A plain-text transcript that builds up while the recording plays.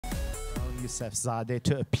Yousefzadeh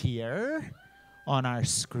to appear on our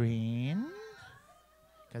screen,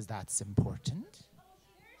 because that's important.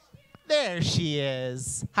 There she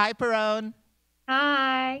is. Hi, Perone.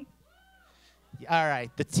 Hi. All right,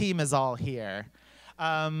 the team is all here.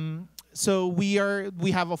 So we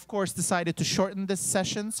have, of course, decided to shorten this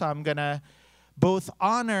session, so I'm gonna both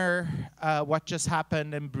honor what just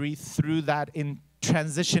happened and breathe through that in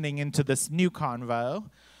transitioning into this new convo,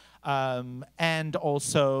 and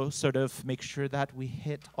also sort of make sure that we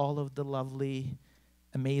hit all of the lovely,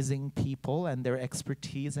 amazing people and their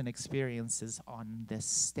expertise and experiences on this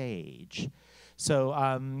stage. So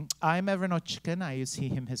I'm Evren Odcikin. I use he,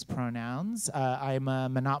 him, his pronouns. I'm a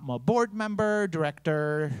MENATMA board member,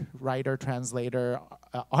 director, writer, translator,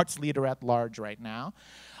 arts leader at large right now,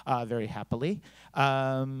 very happily.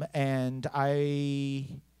 And I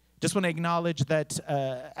just want to acknowledge that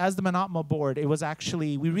as the MENATMA board, it was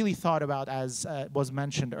actually, we really thought about, as was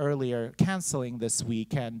mentioned earlier, canceling this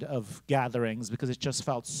weekend of gatherings because it just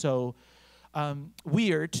felt so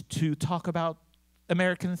weird to talk about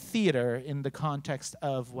American theater in the context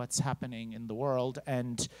of what's happening in the world.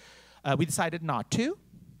 And we decided not to.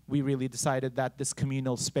 We really decided that this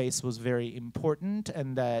communal space was very important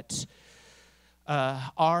and that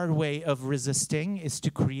our way of resisting is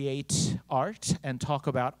to create art and talk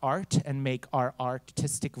about art and make our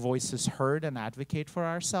artistic voices heard and advocate for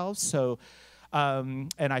ourselves. So,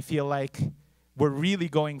 and I feel like we're really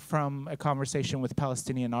going from a conversation with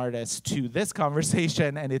Palestinian artists to this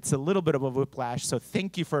conversation, and it's a little bit of a whiplash, so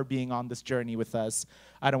thank you for being on this journey with us.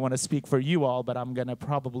 I don't want to speak for you all, but I'm going to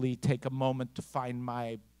probably take a moment to find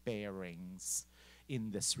my bearings in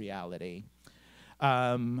this reality.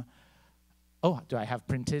 Oh, do I have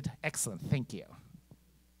printed? Excellent, thank you.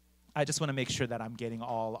 I just want to make sure that I'm getting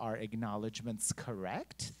all our acknowledgements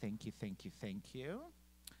correct. Thank you, thank you, thank you.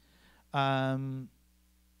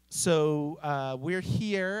 So we're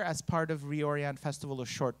here as part of ReOrient Festival of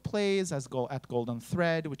Short Plays at Golden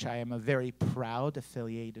Thread, which I am a very proud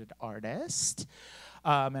affiliated artist.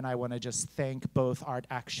 And I want to just thank both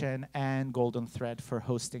Art2Action and Golden Thread for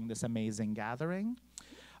hosting this amazing gathering.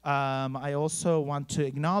 I also want to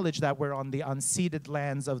acknowledge that we're on the unceded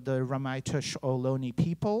lands of the Ramaytush Ohlone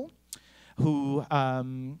people, who,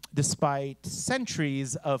 despite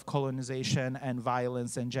centuries of colonization and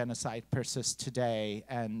violence and genocide, persist today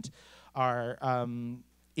and are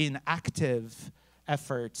in active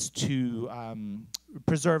efforts to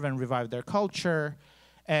preserve and revive their culture.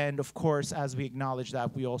 And of course, as we acknowledge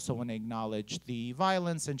that, we also want to acknowledge the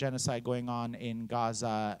violence and genocide going on in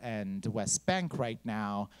Gaza and West Bank right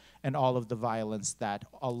now, and all of the violence that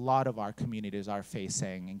a lot of our communities are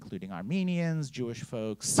facing, including Armenians, Jewish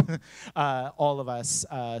folks, all of us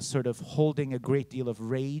sort of holding a great deal of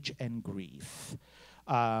rage and grief.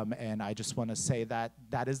 And I just want to say that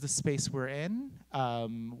that is the space we're in.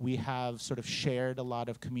 We have sort of shared a lot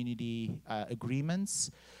of community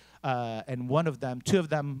agreements. And two of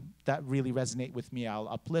them that really resonate with me, I'll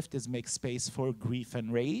uplift, is make space for grief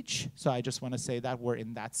and rage. So I just want to say that we're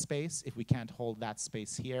in that space. If we can't hold that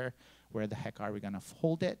space here, where the heck are we going to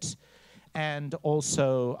hold it? And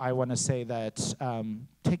also, I want to say that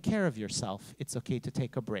take care of yourself. It's okay to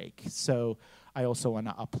take a break. So I also want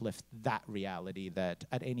to uplift that reality that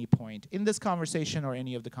at any point in this conversation or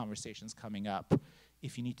any of the conversations coming up,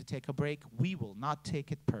 if you need to take a break, we will not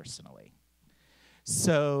take it personally.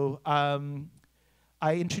 So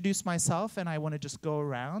I introduce myself, and I want to just go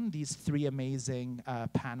around these three amazing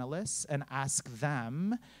panelists and ask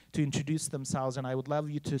them to introduce themselves. And I would love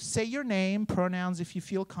you to say your name, pronouns if you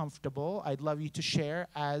feel comfortable. I'd love you to share,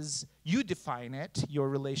 as you define it, your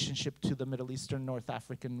relationship to the Middle Eastern North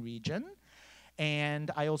African region.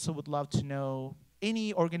 And I also would love to know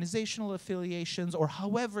any organizational affiliations or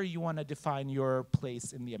however you want to define your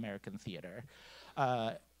place in the American theater.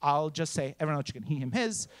 I'll just say Evren Odcikin, he, him,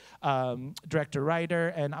 his, director, writer,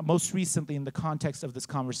 and most recently in the context of this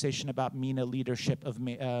conversation about MENA leadership of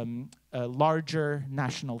larger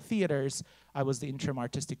national theaters, I was the interim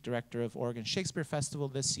artistic director of Oregon Shakespeare Festival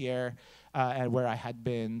this year, and where I had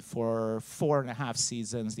been for 4.5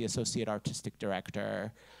 seasons, the associate artistic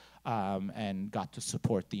director, and got to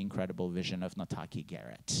support the incredible vision of Nataki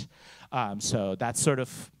Garrett. So that's sort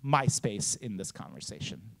of my space in this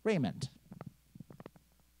conversation. Raymond.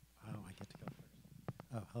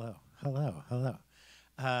 Oh, hello.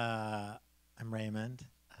 I'm Raymond.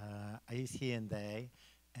 I use he and they,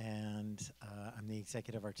 and I'm the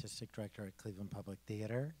executive artistic director at Cleveland Public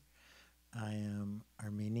Theater. I am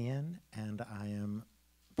Armenian, and I am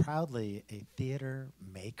proudly a theater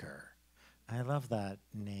maker. I love that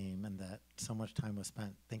name and that so much time was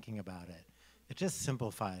spent thinking about it. It just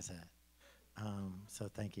simplifies it. So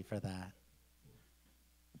thank you for that.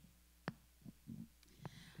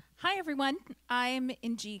 Hi, everyone. I'm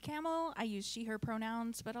Inji Camel. I use she, her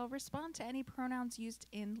pronouns, but I'll respond to any pronouns used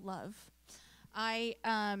in love.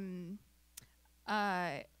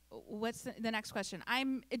 What's the next question?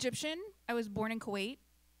 I'm Egyptian. I was born in Kuwait,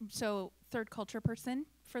 so third culture person,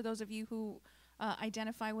 for those of you who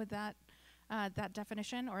identify with that, that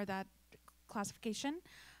definition or that classification.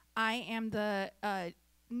 I am the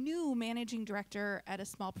new managing director at a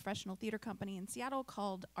small professional theater company in Seattle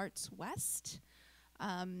called Arts West.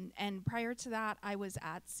 And prior to that, I was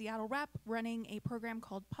at Seattle Rep running a program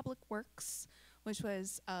called Public Works, which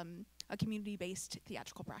was a community-based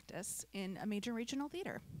theatrical practice in a major regional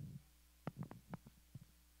theater.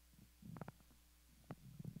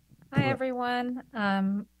 Hi, everyone.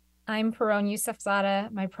 I'm Perone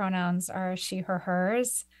Yousefzadeh. My pronouns are she, her,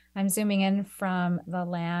 hers. I'm zooming in from the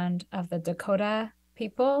land of the Dakota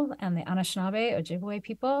people and the Anishinaabe Ojibwe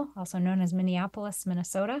people, also known as Minneapolis,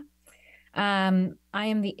 Minnesota. I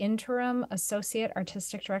am the interim associate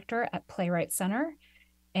artistic director at Playwright Center,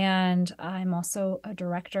 and I'm also a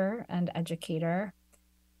director and educator.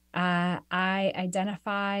 I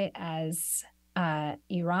identify as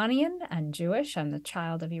Iranian and Jewish. I'm the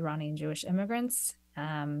child of Iranian Jewish immigrants.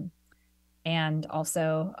 And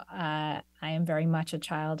also, I am very much a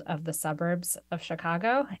child of the suburbs of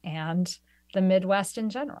Chicago and the Midwest in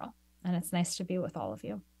general. And it's nice to be with all of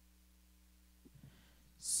you.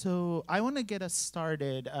 So I want to get us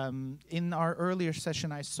started. In our earlier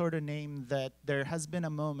session, I sort of named that there has been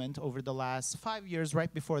a moment over the last 5 years,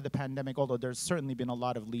 right before the pandemic, although there's certainly been a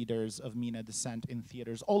lot of leaders of MENA descent in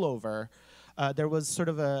theaters all over. There was sort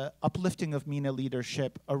of a uplifting of MENA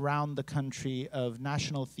leadership around the country of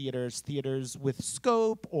national theaters, theaters with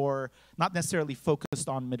scope or not necessarily focused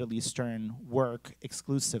on Middle Eastern work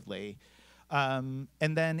exclusively. And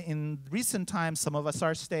then in recent times, some of us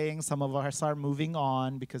are staying, some of us are moving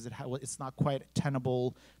on because it's not quite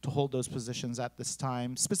tenable to hold those positions at this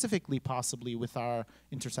time, specifically possibly with our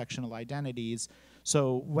intersectional identities.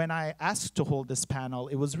 So when I asked to hold this panel,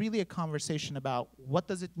 it was really a conversation about what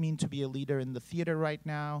does it mean to be a leader in the theater right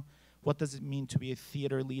now? What does it mean to be a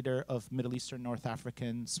theater leader of Middle Eastern, North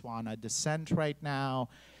African, Swana descent right now?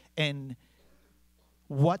 And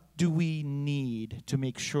what do we need to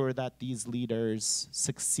make sure that these leaders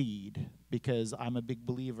succeed? Because I'm a big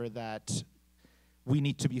believer that we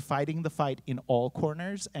need to be fighting the fight in all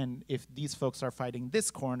corners, and if these folks are fighting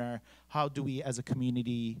this corner, how do we as a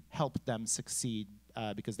community help them succeed,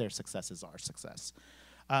 because their success is our success.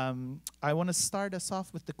 I want to start us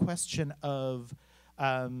off with the question of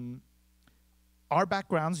our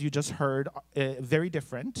backgrounds, you just heard, very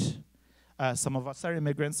different. Some of us are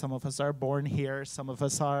immigrants, some of us are born here, some of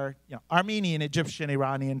us are Armenian, Egyptian,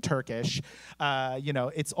 Iranian, Turkish.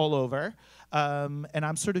 It's all over. And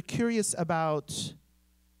I'm sort of curious about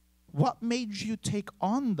what made you take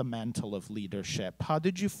on the mantle of leadership? How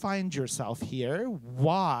did you find yourself here?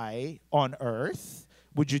 Why on earth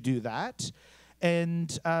would you do that?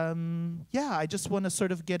 And I just want to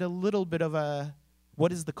sort of get a little bit of a,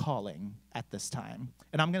 what is the calling at this time?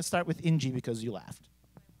 And I'm going to start with Inji because you laughed.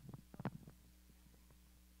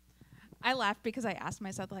 I laughed because I asked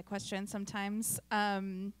myself that question sometimes.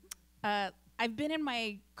 I've been in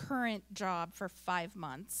my current job for 5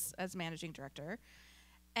 months as managing director.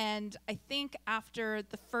 And I think after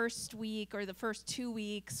the first week or the first 2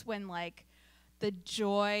 weeks when like the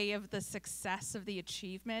joy of the success of the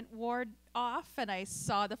achievement wore off and I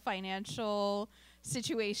saw the financial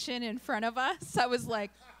situation in front of us, I was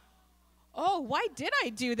like, oh, why did I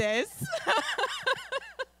do this?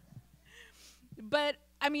 But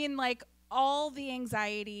I mean, like, all the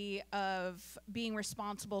anxiety of being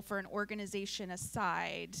responsible for an organization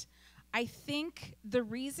aside, I think the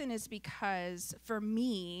reason is because, for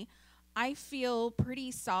me, I feel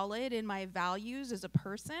pretty solid in my values as a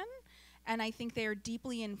person, and I think they are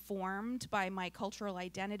deeply informed by my cultural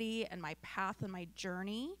identity and my path and my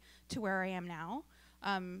journey to where I am now,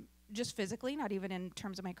 just physically, not even in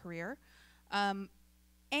terms of my career.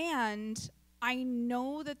 And I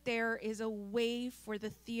know that there is a way for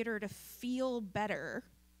the theater to feel better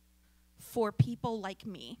for people like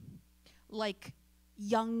me, like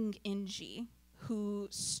young Inji, who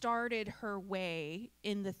started her way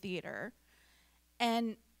in the theater.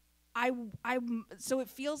 And so it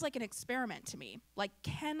feels like an experiment to me. Like,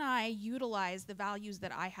 can I utilize the values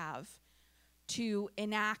that I have to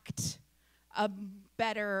enact a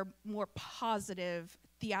better, more positive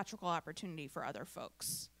theatrical opportunity for other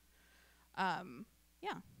folks?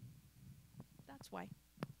 Yeah, that's why.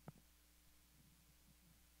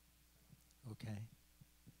 Okay.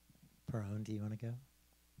 Perone, do you want to go?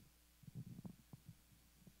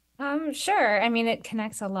 Sure. I mean, it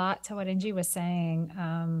connects a lot to what Angie was saying,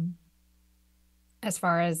 as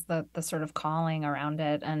far as the sort of calling around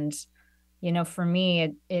it. And, you know, for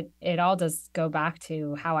me, it all does go back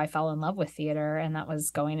to how I fell in love with theater, and that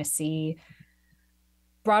was going to see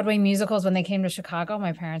Broadway musicals when they came to Chicago.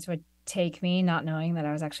 My parents would take me, not knowing that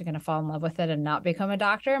I was actually going to fall in love with it and not become a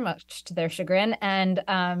doctor, much to their chagrin. And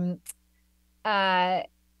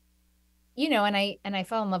you know, and I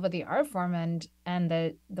fell in love with the art form and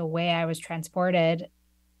the way I was transported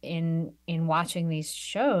in watching these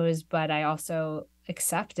shows. But I also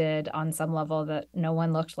accepted on some level that no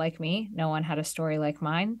one looked like me, no one had a story like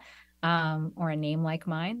mine, or a name like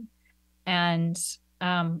mine. And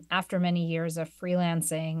after many years of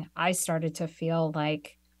freelancing, I started to feel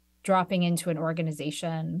like dropping into an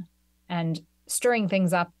organization and stirring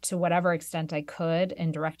things up to whatever extent I could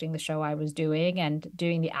in directing the show I was doing and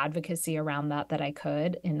doing the advocacy around that I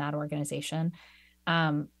could in that organization.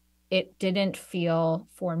 It didn't feel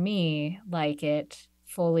for me like it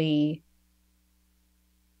fully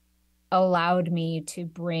allowed me to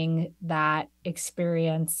bring that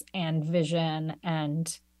experience and vision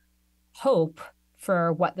and hope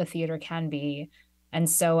for what the theater can be. And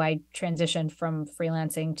so I transitioned from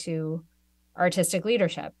freelancing to artistic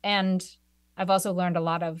leadership. And I've also learned a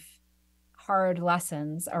lot of hard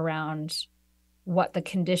lessons around what the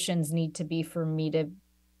conditions need to be for me to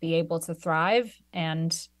be able to thrive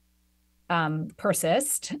and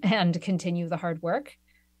persist and continue the hard work.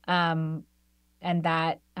 And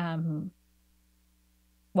that,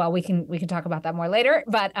 well, we can talk about that more later,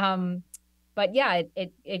 but yeah,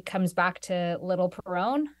 it comes back to Little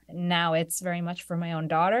Perone. Now it's very much for my own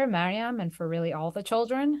daughter, Mariam, and for really all the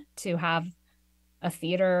children to have a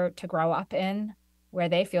theater to grow up in where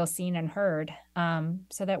they feel seen and heard,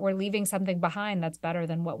 so that we're leaving something behind that's better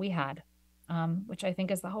than what we had, which I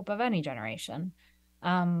think is the hope of any generation.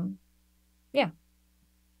 Yeah.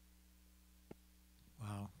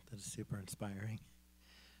 Wow, that is super inspiring.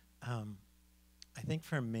 I think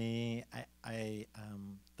for me, I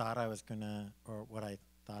thought I was gonna, or what I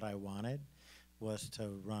thought I wanted was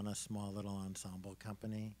to run a small little ensemble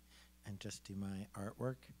company and just do my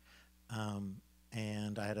artwork.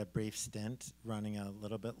 And I had a brief stint running a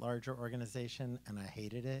little bit larger organization, and I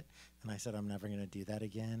hated it. And I said, I'm never going to do that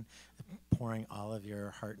again. Pouring all of your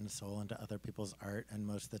heart and soul into other people's art, and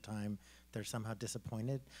most of the time, they're somehow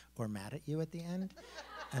disappointed or mad at you at the end.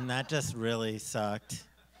 And that just really sucked.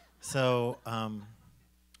 So,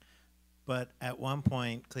 but at one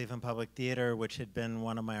point, Cleveland Public Theater, which had been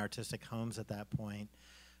one of my artistic homes at that point,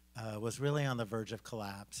 was really on the verge of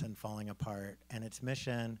collapse and falling apart. And its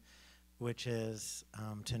mission, which is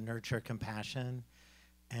to nurture compassion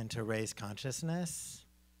and to raise consciousness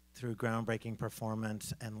through groundbreaking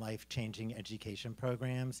performance and life-changing education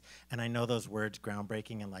programs. And I know those words,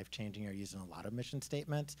 groundbreaking and life-changing, are used in a lot of mission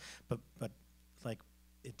statements, but like,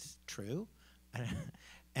 it's true.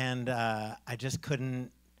 And I just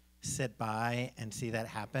couldn't sit by and see that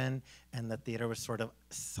happen. And the theater was sort of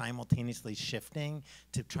simultaneously shifting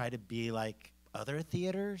to try to be like other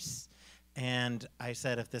theaters. And I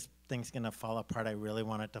said, if this thing's gonna fall apart, I really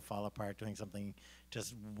want it to fall apart doing something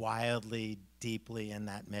just wildly, deeply in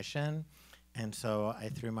that mission. And so I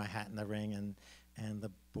threw my hat in the ring, and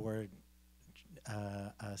the board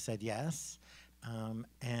said yes.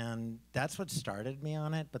 And that's what started me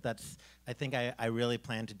on it, but I think I really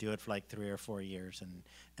plan to do it for like 3 or 4 years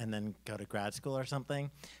and then go to grad school or something.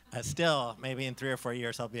 Still, maybe in 3 or 4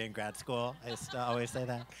 years I'll be in grad school. I still always say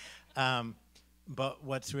that. But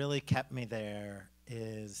what's really kept me there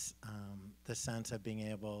is the sense of being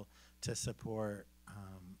able to support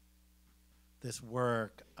this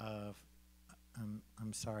work of,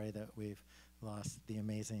 I'm sorry that we've lost the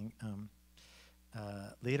amazing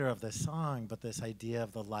leader of this song, but this idea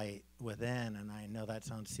of the light within, and I know that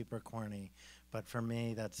sounds super corny, but for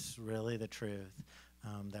me that's really the truth,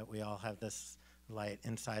 that we all have this light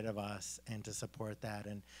inside of us, and to support that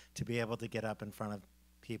and to be able to get up in front of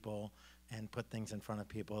people and put things in front of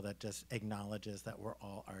people that just acknowledges that we're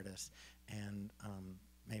all artists. And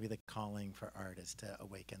maybe the calling for art is to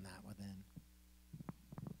awaken that within.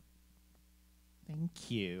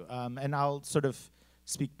 Thank you. And I'll sort of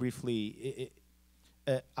speak briefly.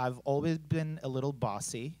 I've always been a little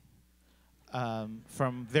bossy,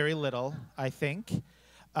 from very little, I think.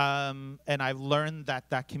 And I've learned that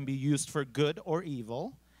that can be used for good or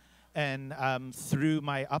evil. And through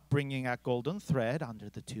my upbringing at Golden Thread, under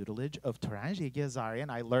the tutelage of Turangi Gezarian,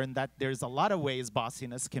 I learned that there's a lot of ways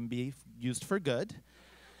bossiness can be used for good.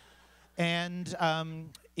 And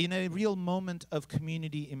in a real moment of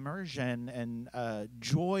community immersion and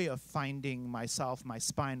joy of finding myself, my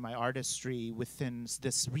spine, my artistry within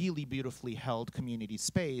this really beautifully held community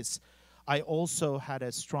space, I also had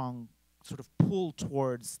a strong sort of pull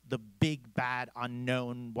towards the big, bad,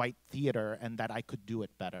 unknown white theater and that I could do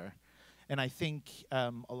it better. And I think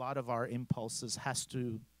a lot of our impulses has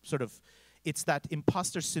to sort of, it's that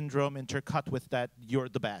imposter syndrome intercut with that you're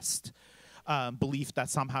the best. Belief that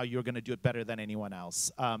somehow you're going to do it better than anyone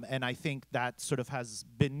else. And I think that sort of has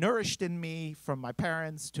been nourished in me from my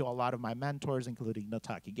parents to a lot of my mentors, including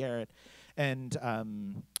Notaki Garrett. And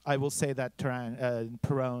I will say that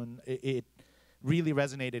Perone, it really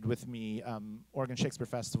resonated with me. Oregon Shakespeare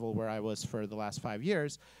Festival, where I was for the last 5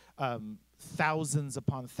 years, thousands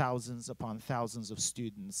upon thousands upon thousands of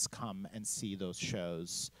students come and see those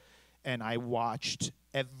shows. And I watched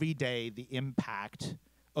every day the impact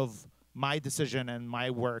of my decision and my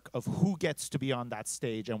work of who gets to be on that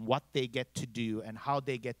stage and what they get to do and how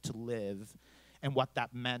they get to live and what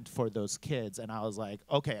that meant for those kids. And I was like,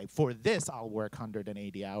 okay, for this, I'll work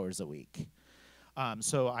 180 hours a week.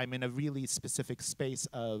 So I'm in a really specific space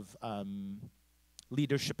of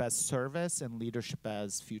leadership as service and leadership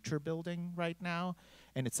as future building right now.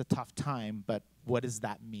 And it's a tough time, but what does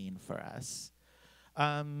that mean for us?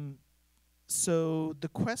 So the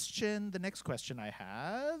next question I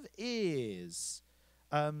have is,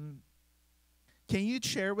 can you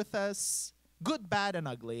share with us, good, bad, and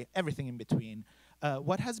ugly, everything in between,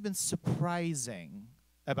 what has been surprising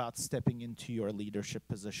about stepping into your leadership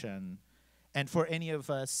position? And for any of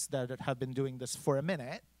us that have been doing this for a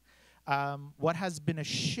minute, what has been a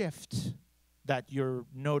shift that you're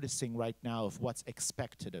noticing right now of what's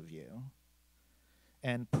expected of you?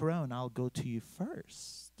 And Perone, I'll go to you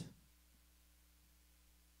first.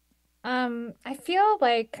 I feel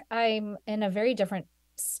like I'm in a very different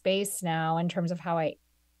space now in terms of how I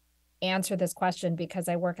answer this question because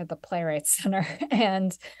I work at the Playwrights Center,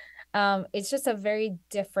 and it's just a very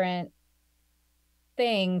different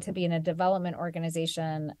thing to be in a development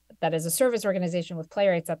organization that is a service organization with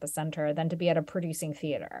playwrights at the center than to be at a producing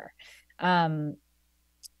theater,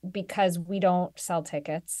 because we don't sell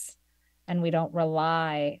tickets and we don't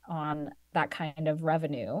rely on that kind of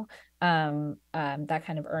revenue, that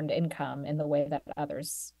kind of earned income in the way that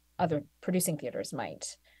other producing theaters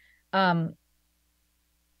might.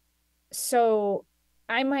 So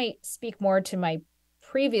I might speak more to my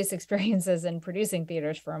previous experiences in producing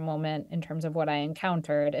theaters for a moment in terms of what I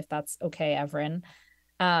encountered, if that's okay, Evren.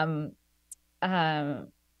 I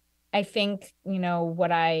think, you know,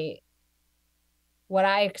 what I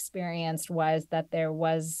experienced was that there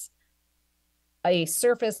was a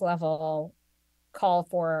surface level call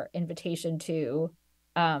for invitation to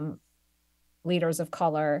leaders of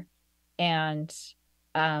color and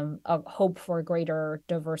a hope for greater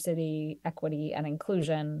diversity, equity, and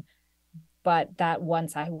inclusion. But that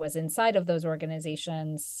once I was inside of those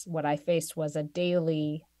organizations, what I faced was a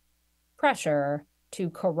daily pressure to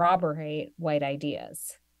corroborate white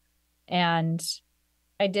ideas. And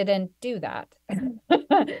I didn't do that.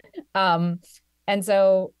 And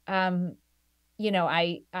so, you know,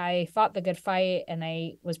 I fought the good fight, and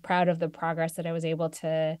I was proud of the progress that I was able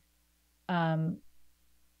to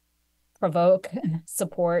provoke,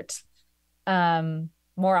 support,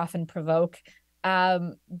 more often provoke.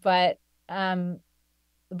 But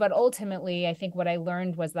ultimately, I think what I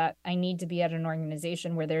learned was that I need to be at an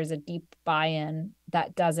organization where there's a deep buy-in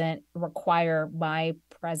that doesn't require my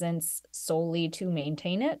presence solely to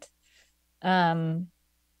maintain it. And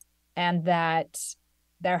that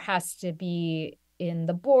there has to be in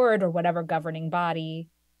the board or whatever governing body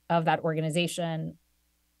of that organization,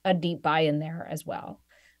 a deep buy-in there as well.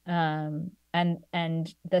 And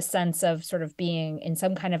the sense of sort of being in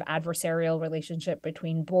some kind of adversarial relationship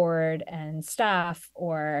between board and staff,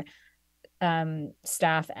 or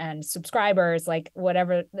staff and subscribers, like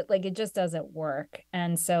whatever, like it just doesn't work.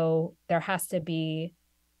 And so there has to be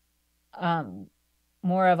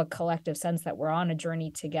more of a collective sense that we're on a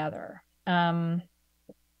journey together.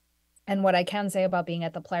 And what I can say about being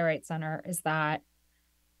at the Playwright Center is that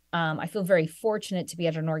I feel very fortunate to be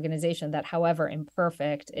at an organization that, however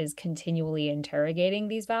imperfect, is continually interrogating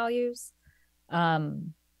these values.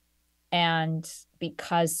 And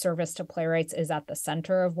because service to playwrights is at the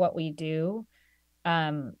center of what we do,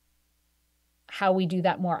 how we do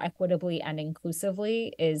that more equitably and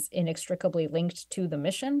inclusively is inextricably linked to the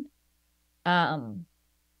mission.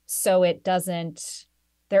 So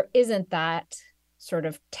there isn't that sort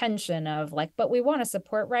of tension of like, but we want to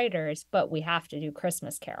support writers, but we have to do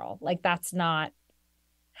Christmas Carol. Like, that's not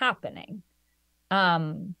happening.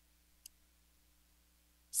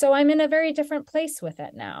 So I'm in a very different place with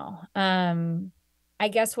it now. I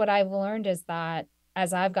guess what I've learned is that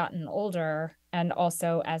as I've gotten older, and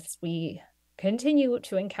also as we continue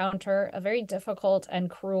to encounter a very difficult and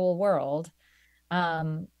cruel world,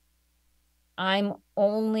 I'm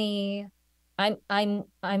willing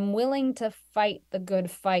to fight the good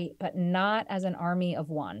fight, but not as an army of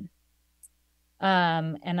one.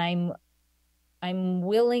 And I'm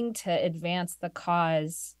willing to advance the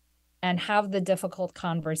cause and have the difficult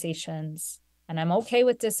conversations. And I'm okay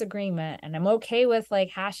with disagreement, and I'm okay with like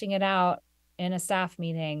hashing it out in a staff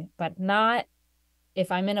meeting, but not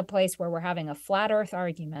if I'm in a place where we're having a flat earth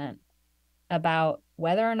argument about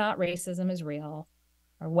whether or not racism is real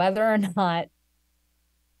or whether or not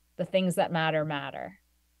the things that matter.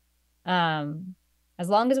 As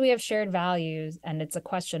long as we have shared values and it's a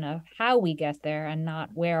question of how we get there and not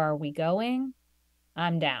where are we going,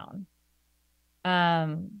 I'm down.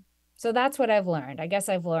 So that's what I've learned. I guess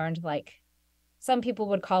I've learned, like, some people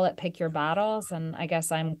would call it pick your battles. And I guess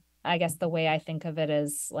the way I think of it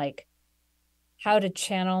is like how to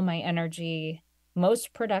channel my energy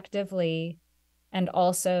most productively and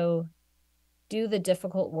also do the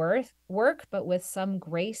difficult work, but with some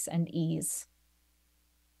grace and ease.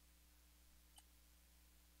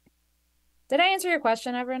 Did I answer your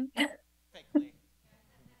question, Evren? Perfectly.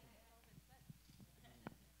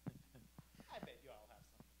 I bet you all have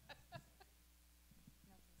some.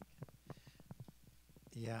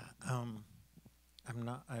 Yeah,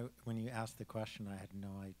 when you asked the question, I had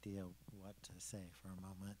no idea what to say for a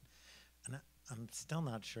moment. And I'm still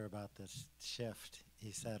not sure about this shift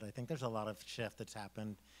he said. I think there's a lot of shift that's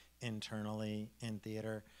happened internally in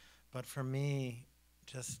theater. But for me,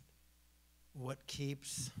 just what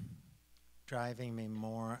keeps driving me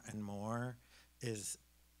more and more is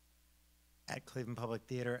at Cleveland Public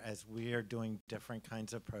Theater, as we are doing different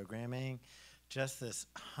kinds of programming, just this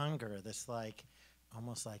hunger, this like,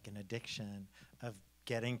 almost like an addiction of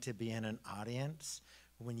getting to be in an audience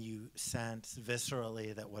when you sense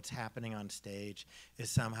viscerally that what's happening on stage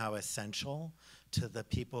is somehow essential to the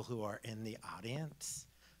people who are in the audience.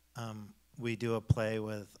 We do a play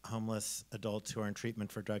with homeless adults who are in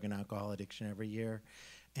treatment for drug and alcohol addiction every year,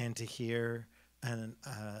 and to hear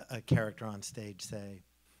a character on stage say,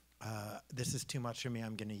 this is too much for me,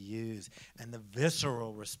 I'm gonna use, and the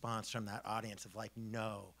visceral response from that audience of like,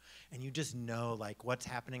 no, and you just know like what's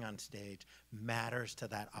happening on stage matters to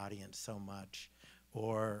that audience so much.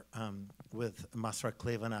 Or with Masra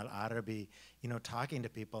Cleveland at Arabi, you know, talking to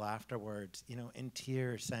people afterwards, you know, in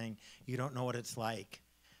tears saying, you don't know what it's like.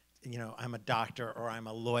 You know, I'm a doctor or I'm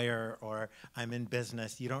a lawyer or I'm in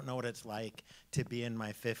business. You don't know what it's like to be in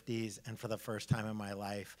my 50s and for the first time in my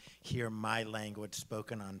life hear my language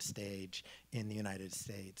spoken on stage in the United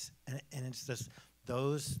States. And it's just,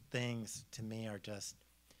 those things to me are just,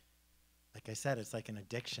 like I said, it's like an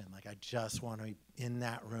addiction. Like I just want to be in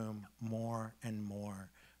that room more and more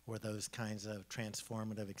where those kinds of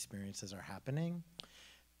transformative experiences are happening.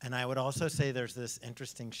 And I would also say there's this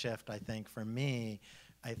interesting shift, I think, for me.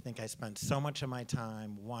 I think I spent so much of my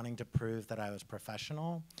time wanting to prove that I was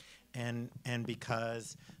professional, and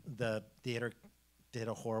because the theater did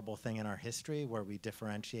a horrible thing in our history where we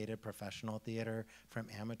differentiated professional theater from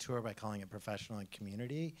amateur by calling it professional and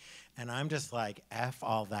community. And I'm just like, F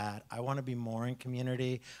all that. I want to be more in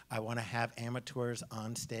community. I want to have amateurs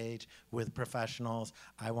on stage with professionals.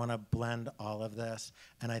 I want to blend all of this.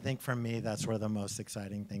 And I think for me, that's where the most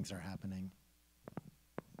exciting things are happening.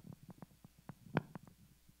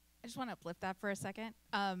 I just want to uplift that for a second.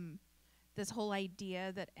 This whole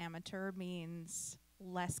idea that amateur means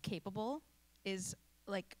less capable is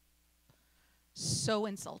like so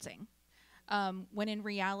insulting. When in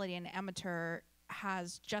reality, an amateur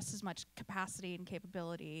has just as much capacity and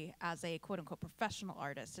capability as a quote unquote professional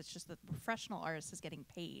artist. It's just that the professional artist is getting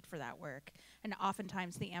paid for that work. And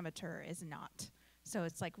oftentimes the amateur is not. So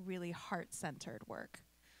it's like really heart-centered work.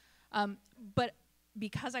 But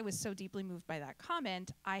because I was so deeply moved by that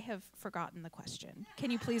comment, I have forgotten the question.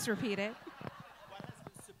 Can you please repeat it?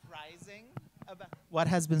 What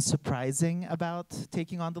has been surprising about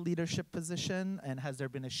taking on the leadership position, and has there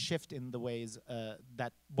been a shift in the ways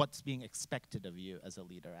that what's being expected of you as a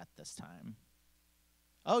leader at this time?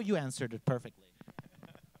 Oh, you answered it perfectly.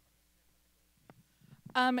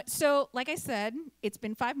 So, like I said, it's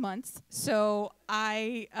been 5 months, so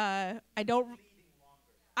I don't.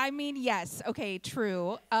 I mean, yes, okay,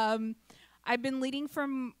 true. I've been leading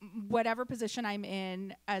from whatever position I'm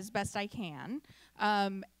in as best I can.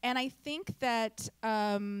 And I think that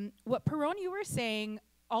what Perron, you were saying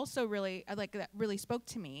also really, that really spoke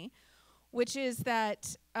to me, which is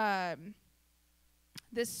that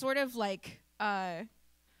this sort of like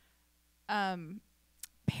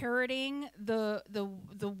parroting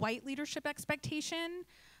the white leadership expectation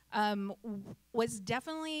was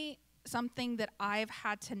definitely something that I've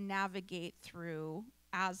had to navigate through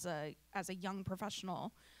as a young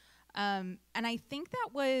professional. And I think that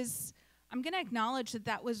was, I'm going to acknowledge that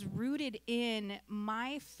that was rooted in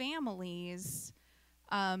my family's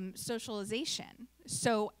socialization.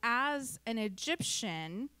 So as an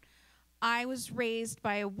Egyptian, I was raised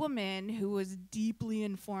by a woman who was deeply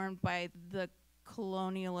informed by the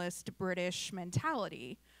colonialist British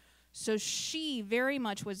mentality. So she very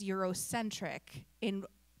much was Eurocentric in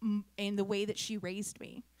the way that she raised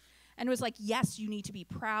me. And it was like, yes, you need to be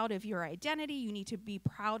proud of your identity. You need to be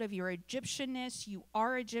proud of your Egyptianness. You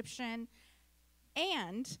are Egyptian.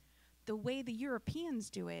 And the way the Europeans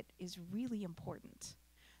do it is really important.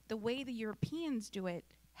 The way the Europeans do it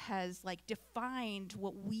has like defined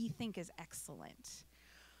what we think is excellent.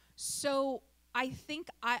 So I think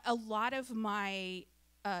a lot of my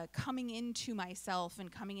coming into myself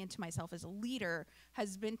as a leader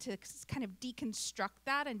has been to kind of deconstruct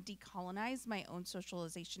that and decolonize my own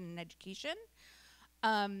socialization and education.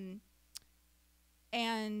 And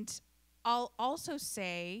I'll also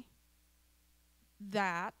say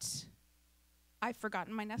that I've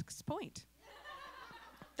forgotten my next point.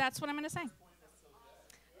 That's what I'm going to say.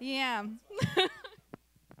 Yeah.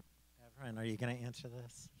 Evren, are you going to answer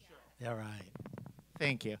this? Sure. Yeah, right.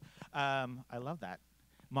 Thank you. I love that.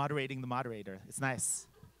 Moderating the moderator. It's nice.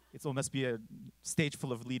 It's almost be a stage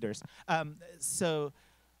full of leaders. So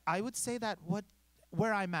I would say that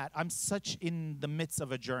where I'm at, I'm such in the midst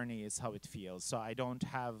of a journey is how it feels. So I don't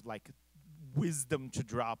have like wisdom to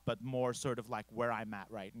drop, but more sort of like where I'm at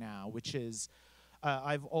right now, which is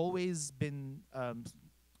I've always been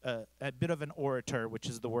a bit of an orator, which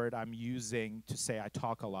is the word I'm using to say I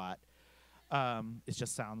talk a lot. It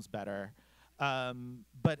just sounds better.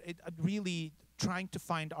 But it really trying to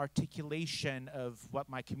find articulation of what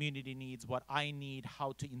my community needs, what I need,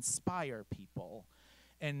 how to inspire people.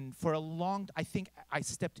 And for a I think I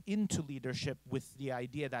stepped into leadership with the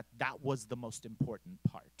idea that that was the most important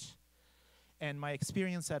part. And my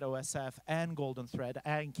experience at OSF and Golden Thread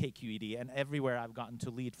and KQED and everywhere I've gotten to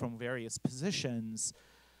lead from various positions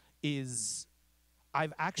is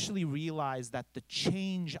I've actually realized that the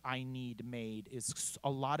change I need made is a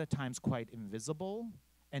lot of times quite invisible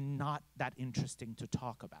and not that interesting to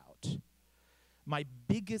talk about. My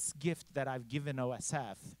biggest gift that I've given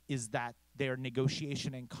OSF is that their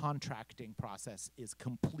negotiation and contracting process is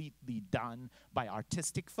completely done by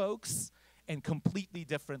artistic folks and completely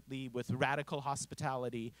differently with radical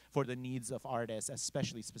hospitality for the needs of artists,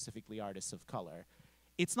 especially specifically artists of color.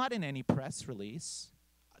 It's not in any press release.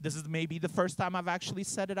 This is maybe the first time I've actually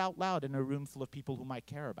said it out loud in a room full of people who might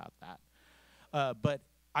care about that. But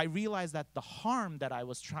I realized that the harm that I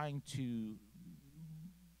was trying to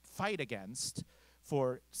fight against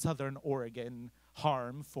for Southern Oregon,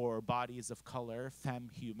 harm for bodies of color, femme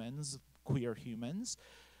humans, queer humans,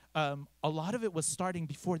 a lot of it was starting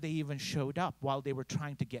before they even showed up while they were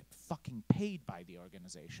trying to get fucking paid by the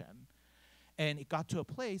organization. And it got to a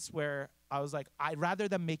place where I was like, rather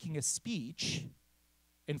than making a speech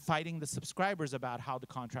and fighting the subscribers about how the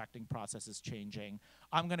contracting process is changing,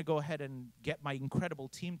 I'm going to go ahead and get my incredible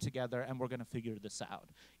team together and we're going to figure this out.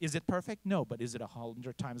 Is it perfect? No, but is it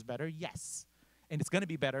 100 times better? Yes. And it's going to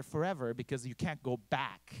be better forever because you can't go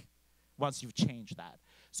back once you've changed that.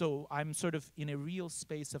 So I'm sort of in a real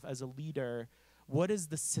space of, as a leader, what is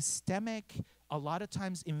the systemic, a lot of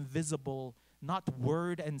times invisible, not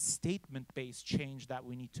word and statement-based change that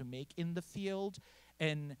we need to make in the field,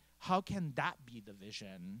 and how can that be the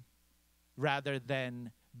vision rather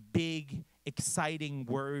than big, exciting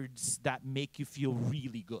words that make you feel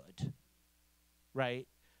really good, right?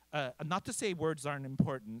 Not to say words aren't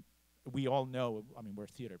important. We all know, I mean, we're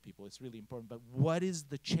theater people, it's really important, but what is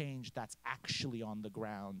the change that's actually on the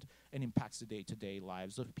ground and impacts the day-to-day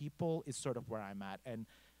lives of people is sort of where I'm at. And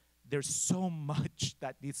there's so much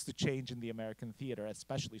that needs to change in the American theater,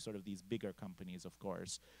 especially sort of these bigger companies, of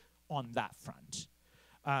course, on that front.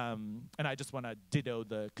 And I just want to ditto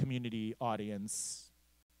the community audience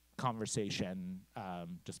conversation,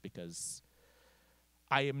 just because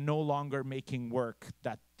I am no longer making work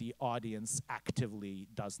that the audience actively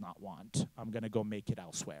does not want. I'm going to go make it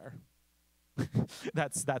elsewhere.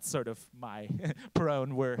 That's sort of my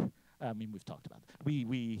Perone. I mean, we've talked about it.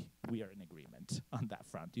 We are in agreement on that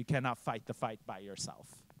front. You cannot fight the fight by yourself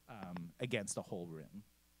against the whole room.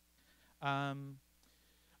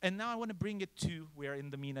 And now I want to bring it to, we're in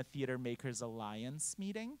the MENA Theater Makers Alliance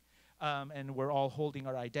meeting, and we're all holding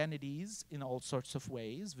our identities in all sorts of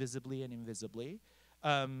ways, visibly and invisibly.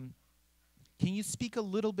 Can you speak a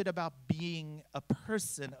little bit about being a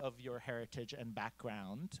person of your heritage and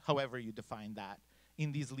background, however you define that,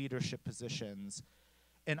 in these leadership positions?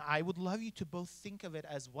 And I would love you to both think of it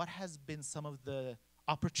as what has been some of the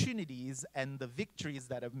opportunities and the victories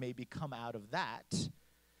that have maybe come out of that,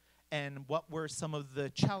 and what were some of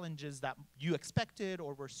the challenges that you expected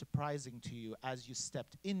or were surprising to you as you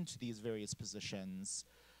stepped into these various positions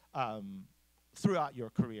throughout your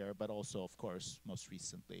career, but also, of course, most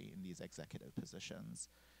recently in these executive positions.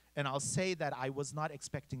 And I'll say that I was not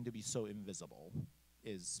expecting to be so invisible,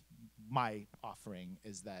 is my offering,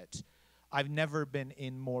 is that I've never been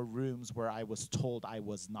in more rooms where I was told I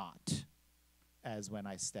was not, as when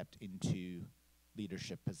I stepped into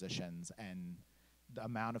leadership positions, and the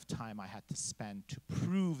amount of time I had to spend to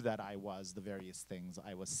prove that I was the various things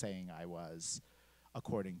I was saying I was,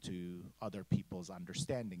 according to other people's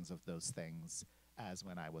understandings of those things, as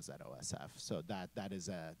when I was at OSF. So that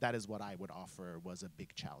is what I would offer was a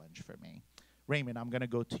big challenge for me. Raymond, I'm going to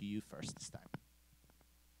go to you first this time.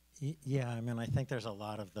 Yeah, I mean, I think there's a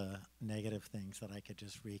lot of the negative things that I could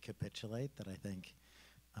just recapitulate that I think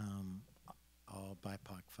all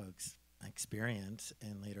BIPOC folks experience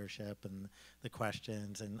in leadership, and the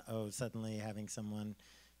questions, and suddenly having someone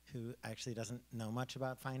who actually doesn't know much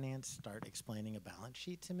about finance start explaining a balance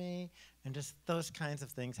sheet to me, and just those kinds of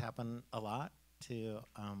things happen a lot to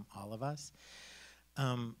all of us.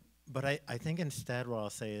 But I think instead what I'll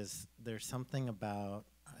say is there's something about,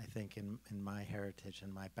 I think in my heritage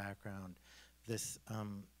and my background, this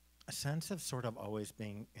a sense of sort of always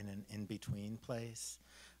being in an in-between place,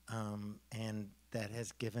 and that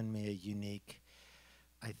has given me a unique,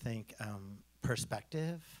 I think,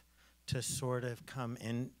 perspective to sort of come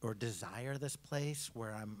in or desire this place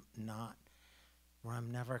where I'm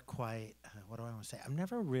never quite, what do I want to say? I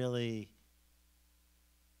never really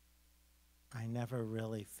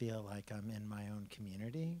feel like I'm in my own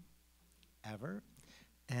community, ever.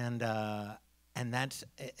 And that's,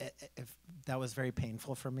 that was very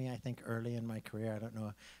painful for me, I think, early in my career. I don't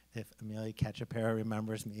know if Amelia Cachapera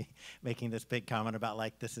remembers me making this big comment about,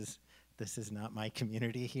 like, this is not my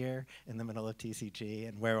community here in the middle of TCG,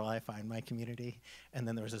 and where will I find my community? And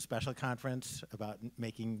then there was a special conference about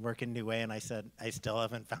making work in New Way, and I said, I still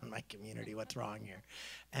haven't found my community. What's wrong here?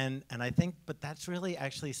 And I think, but that's really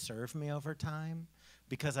actually served me over time,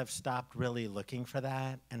 because I've stopped really looking for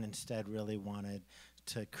that and instead really wanted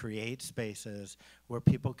to create spaces where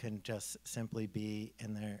people can just simply be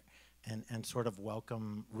in there and sort of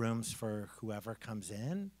welcome rooms for whoever comes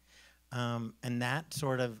in. And that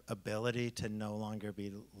sort of ability to no longer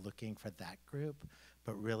be looking for that group,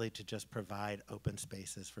 but really to just provide open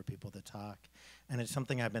spaces for people to talk. And it's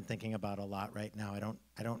something I've been thinking about a lot right now. I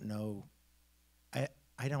don't know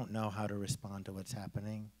how to respond to what's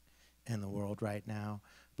happening in the world right now,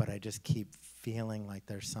 but I just keep feeling like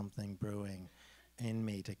there's something brewing in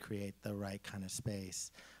me to create the right kind of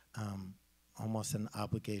space, almost an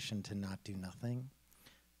obligation to not do nothing.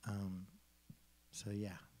 So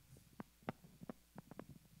yeah.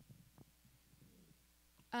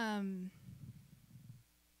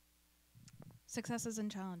 Successes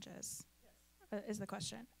and challenges is the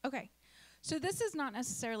question. Okay, so this is not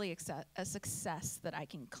necessarily a success that I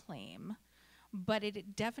can claim, but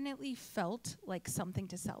it definitely felt like something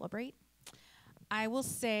to celebrate. I will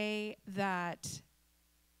say that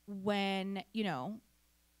when,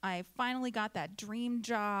 I finally got that dream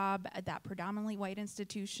job at that predominantly white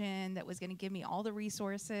institution that was going to give me all the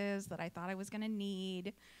resources that I thought I was going to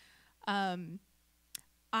need,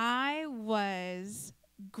 I was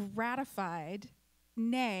gratified,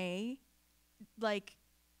 nay, like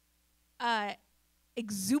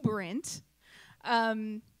exuberant,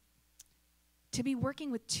 to be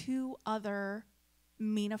working with two other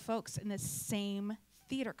MENA folks in the same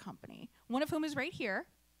theater company, one of whom is right here.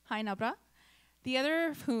 Hi, Nabra. The other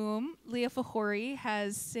of whom, Leah Fahori,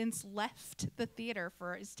 has since left the theater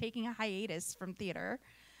is taking a hiatus from theater.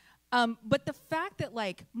 But the fact that,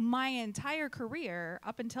 like, my entire career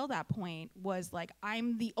up until that point was like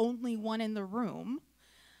I'm the only one in the room,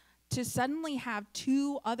 to suddenly have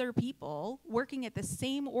two other people working at the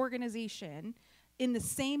same organization in the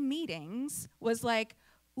same meetings was like,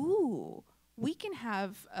 ooh, we can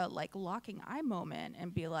have a like locking eye moment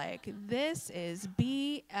and be like, this is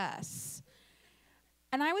BS.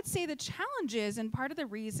 And I would say the challenges, and part of the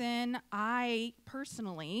reason I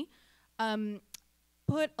personally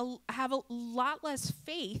have a lot less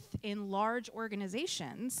faith in large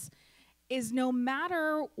organizations is no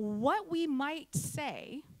matter what we might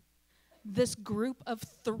say, this group of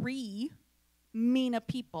 3 MENA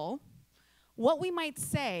people, what we might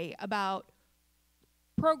say about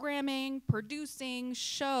programming, producing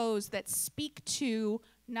shows that speak to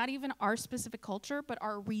not even our specific culture, but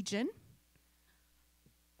our region,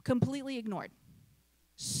 completely ignored.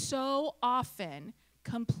 So often,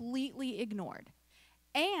 completely ignored.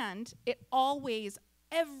 And it always,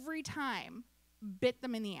 every time, bit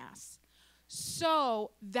them in the ass.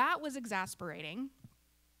 So that was exasperating.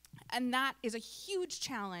 And that is a huge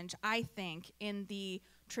challenge, I think, in the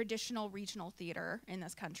traditional regional theater in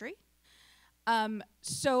this country.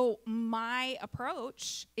 So my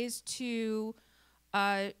approach is to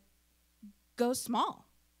go small.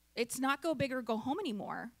 It's not go big or go home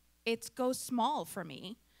anymore. It's go small for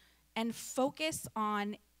me and focus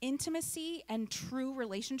on intimacy and true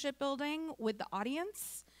relationship building with the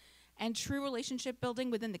audience and true relationship building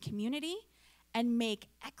within the community and make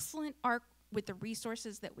excellent art with the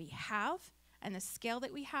resources that we have and the scale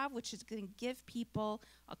that we have, which is going to give people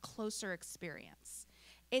a closer experience.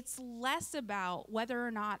 It's less about whether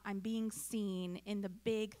or not I'm being seen in the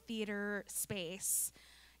big theater space,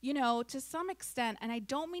 you know, to some extent, and I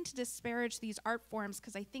don't mean to disparage these art forms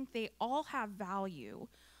because I think they all have value,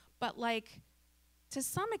 but like, to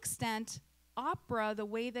some extent, opera, the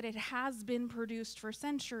way that it has been produced for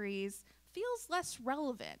centuries, feels less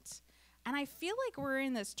relevant. And I feel like we're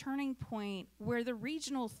in this turning point where the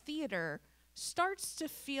regional theater starts to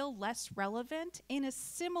feel less relevant in a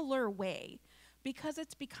similar way because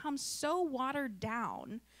it's become so watered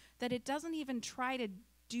down that it doesn't even try to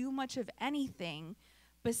do much of anything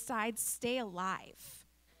besides stay alive.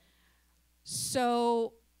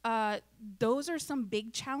 So those are some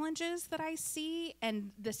big challenges that I see, and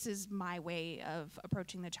this is my way of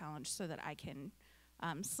approaching the challenge so that I can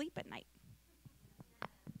sleep at night.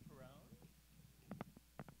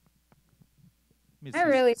 I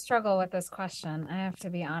really struggle with this question, I have to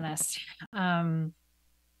be honest. And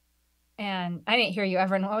I didn't hear you,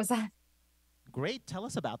 Evren. What was that? Great. Tell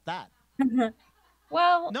us about that.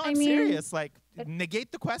 Well, no, I'm serious. Like,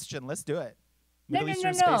 negate the question. Let's do it. No.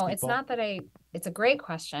 It's not that it's a great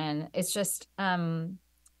question. It's just,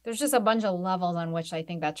 there's just a bunch of levels on which I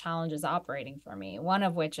think that challenge is operating for me. One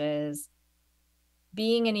of which is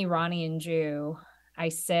being an Iranian Jew. I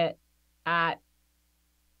sit at,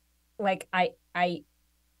 like, I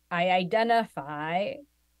identify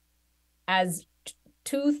as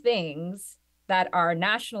two things that are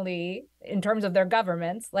nationally, in terms of their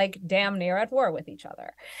governments, like damn near at war with each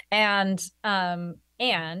other. And I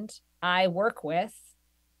work with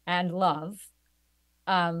and love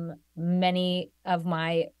many of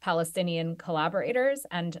my Palestinian collaborators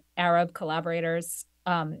and Arab collaborators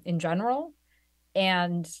in general,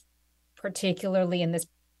 and particularly in this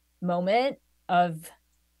moment of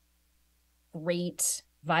great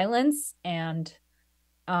violence and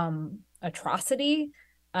atrocity,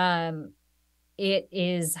 it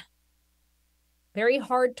is very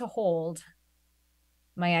hard to hold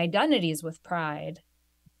my identities with pride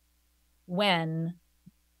when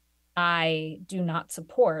I do not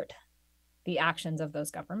support the actions of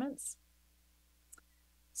those governments.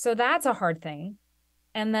 So that's a hard thing.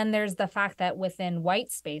 And then there's the fact that within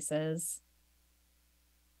white spaces,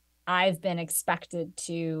 I've been expected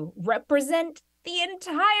to represent the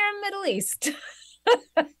entire Middle East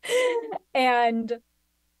and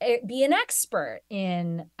be an expert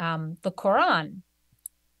in the Quran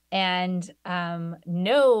and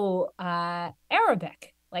know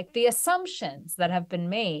Arabic, like the assumptions that have been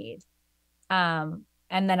made. And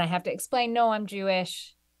then I have to explain, no, I'm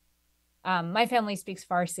Jewish. My family speaks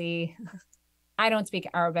Farsi. I don't speak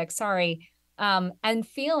Arabic, sorry. And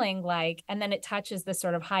feeling like, and then it touches this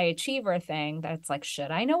sort of high achiever thing that's like,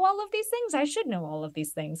 should I know all of these things? I should know all of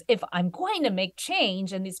these things. If I'm going to make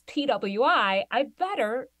change in this PWI, I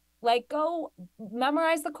better like go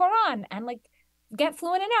memorize the Quran and like get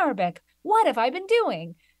fluent in Arabic. What have I been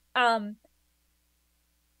doing? And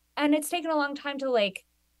it's taken a long time to like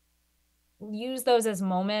use those as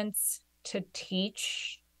moments to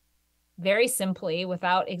teach very simply,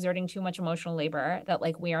 without exerting too much emotional labor, that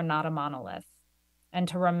like we are not a monolith, and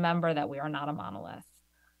to remember that we are not a monolith.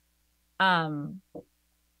 And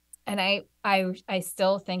I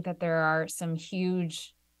still think that there are some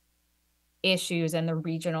huge issues in the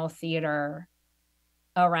regional theater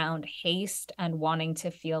around haste and wanting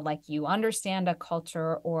to feel like you understand a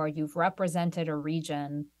culture or you've represented a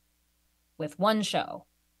region with one show.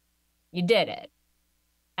 You did it.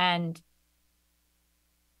 And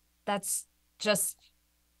that's just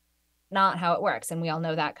not how it works. And we all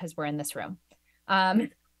know that because we're in this room.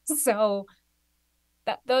 So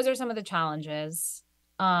those are some of the challenges.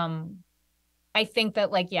 I think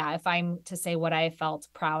that like, yeah, if I'm to say what I felt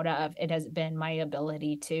proud of, it has been my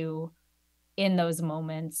ability to, in those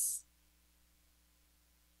moments,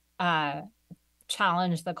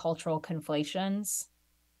 challenge the cultural conflations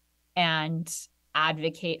and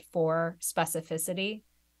advocate for specificity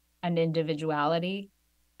and individuality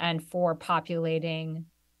and for populating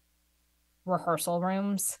rehearsal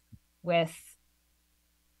rooms with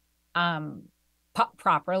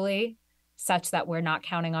properly, such that we're not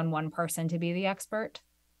counting on one person to be the expert,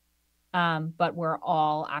 but we're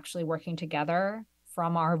all actually working together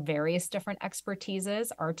from our various different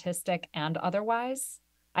expertises, artistic and otherwise.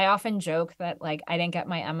 I often joke that, like, I didn't get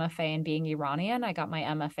my MFA in being Iranian. I got my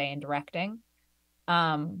MFA in directing.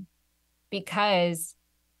 Because,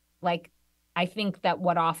 like, I think that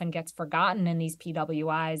what often gets forgotten in these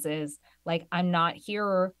PWIs is, like, I'm not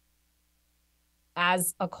here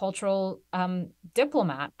as a cultural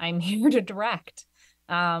diplomat. I'm here to direct.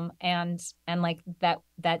 And like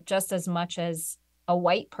that just as much as a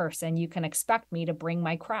white person, you can expect me to bring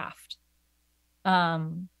my craft.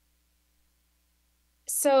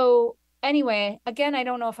 So anyway, again, I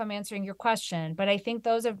don't know if I'm answering your question, but I think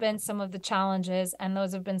those have been some of the challenges and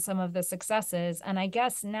those have been some of the successes. And I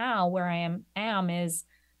guess now where I am is,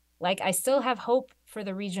 like, I still have hope for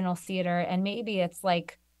the regional theater, and maybe it's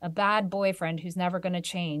like a bad boyfriend who's never going to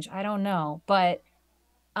change. I don't know, but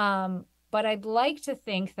I'd like to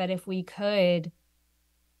think that if we could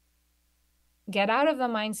get out of the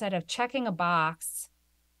mindset of checking a box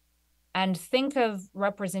and think of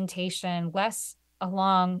representation less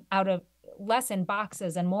in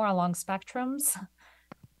boxes and more along spectrums,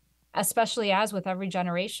 especially as with every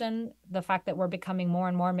generation, the fact that we're becoming more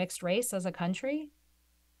and more mixed race as a country,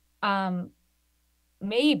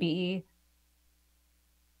 maybe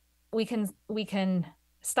we can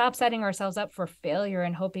stop setting ourselves up for failure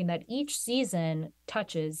and hoping that each season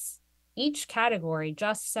touches each category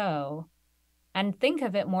just so, and think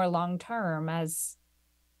of it more long-term as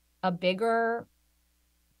a bigger,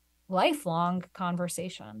 lifelong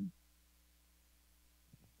conversation.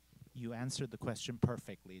 You answered the question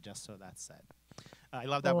perfectly, just so that's said. I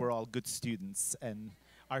love that we're all good students and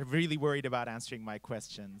are really worried about answering my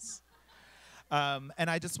questions. And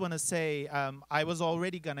I just want to say, I was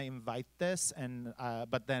already going to invite this, and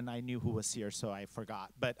but then I knew who was here, so I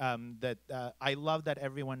forgot. But I love that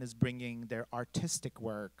everyone is bringing their artistic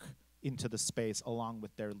work into the space along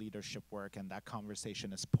with their leadership work, and that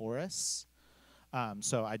conversation is porous.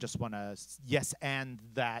 So I just want to yes and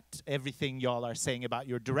that everything y'all are saying about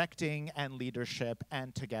your directing and leadership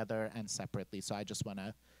and together and separately. So I just want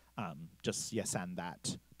to just yes and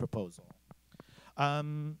that proposal.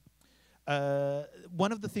 One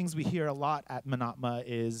of the things we hear a lot at MENATMA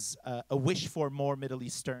is a wish for more Middle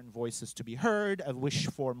Eastern voices to be heard, a wish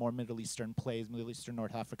for more Middle Eastern plays, Middle Eastern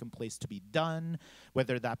North African plays to be done,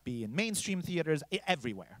 whether that be in mainstream theaters,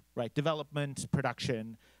 everywhere, right? Development,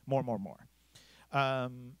 production, more.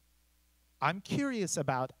 I'm curious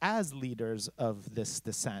about, as leaders of this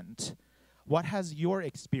descent, what has your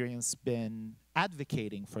experience been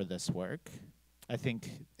advocating for this work? I think,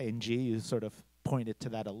 Angie, you sort of pointed to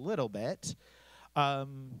that a little bit.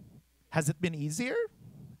 Has it been easier?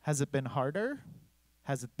 Has it been harder?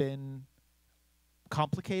 Has it been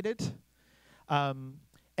complicated?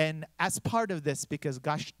 And as part of this, because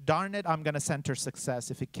gosh darn it, I'm going to center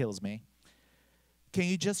success if it kills me, can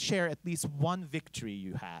you just share at least one victory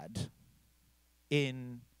you had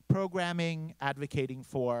in programming, advocating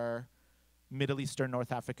for Middle Eastern,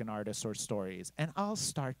 North African artists or stories? And I'll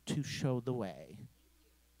start to show the way.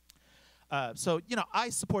 So, you know, I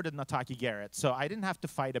supported Nataki Garrett, so I didn't have to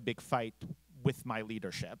fight a big fight with my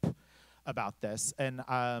leadership about this. And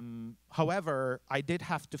however, I did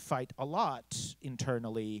have to fight a lot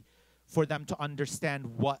internally for them to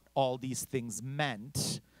understand what all these things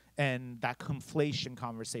meant. And that conflation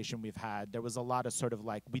conversation we've had, there was a lot of sort of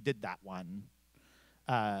like, we did that one,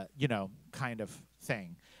 you know, kind of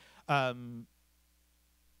thing.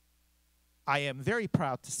 I am very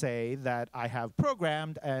proud to say that I have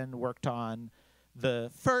programmed and worked on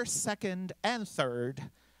the first, second, and third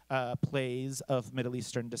plays of Middle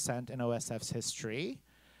Eastern descent in OSF's history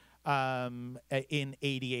in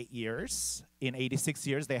 88 years. In 86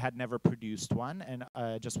 years, they had never produced one. And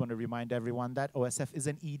I just want to remind everyone that OSF is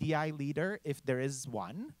an EDI leader, if there is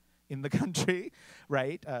one in the country,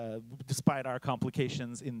 right? Despite our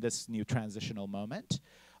complications in this new transitional moment.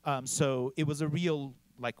 So it was a real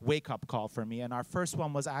like wake-up call for me. And our first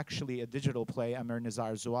one was actually a digital play, Amir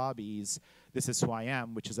Nizar Zouabi's This Is Who I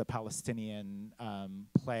Am, which is a Palestinian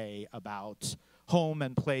play about home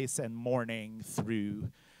and place and mourning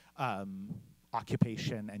through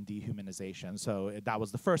occupation and dehumanization. So that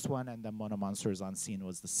was the first one, and then Mono Monsters on Scene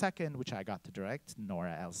was the second, which I got to direct.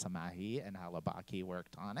 Nora El Samahi and Halabaki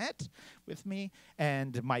worked on it with me.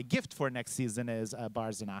 And my gift for next season is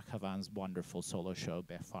Barzan Akhavan's wonderful solo show,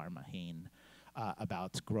 Befar Mahin,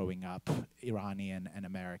 about growing up Iranian and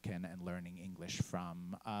American and learning English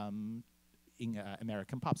from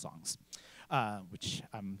American pop songs, which,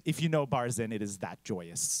 if you know Barzan, it is that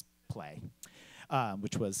joyous play.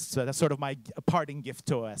 Which was, so that's sort of my parting gift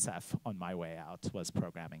to OSF on my way out, was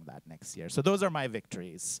programming that next year. So those are my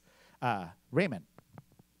victories. Raymond. Oh,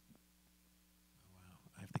 wow,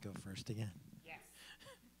 I have to go first again. Yes.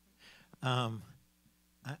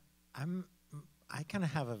 I kind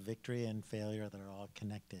of have a victory and failure that are all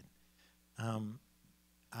connected.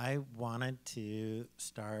 I wanted to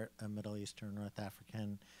start a Middle Eastern, North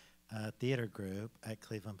African theater group at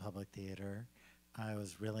Cleveland Public Theater. I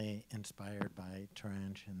was really inspired by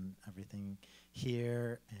Trench and everything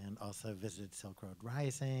here, and also visited Silk Road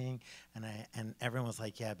Rising, and everyone was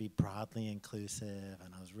like, yeah, be broadly inclusive,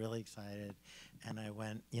 and I was really excited, and I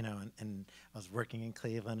went, you know, and I was working in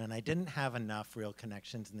Cleveland, and I didn't have enough real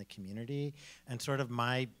connections in the community, and sort of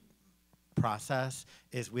my process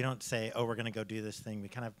is we don't say, oh, we're going to go do this thing. We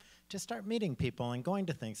kind of just start meeting people and going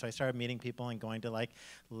to things. So I started meeting people and going to like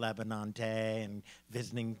Lebanon Day and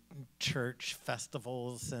visiting church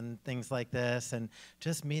festivals and things like this, and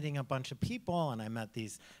just meeting a bunch of people. And I met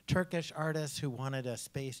these Turkish artists who wanted a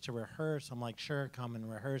space to rehearse. I'm like, sure, come and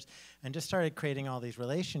rehearse. And just started creating all these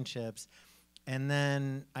relationships. And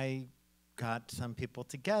then I got some people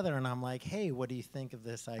together, and I'm like, hey, what do you think of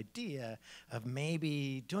this idea of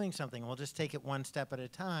maybe doing something? We'll just take it one step at a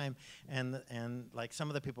time. And like some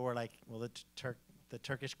of the people were like, well, the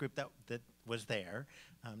Turkish group that was there,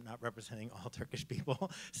 not representing all Turkish people,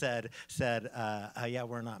 said, yeah,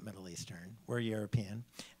 we're not Middle Eastern, we're European.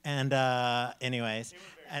 And anyways,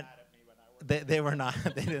 they were not.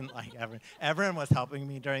 They didn't like Evren. Evren was helping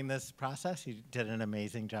me during this process. He did an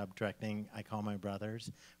amazing job directing I Call My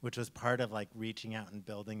Brothers, which was part of like reaching out and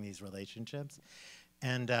building these relationships.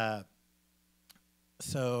 And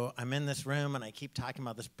so I'm in this room, and I keep talking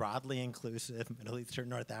about this broadly inclusive Middle Eastern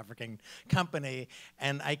North African company,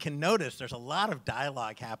 and I can notice there's a lot of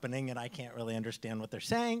dialogue happening, and I can't really understand what they're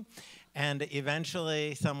saying. And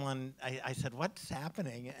eventually I said, what's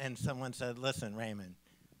happening? And someone said, listen, Raymond,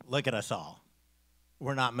 look at us all.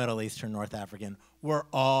 We're not Middle Eastern North African. We're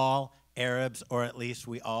all Arabs, or at least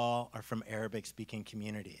we all are from Arabic-speaking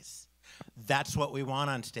communities. That's what we want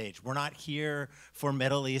on stage. We're not here for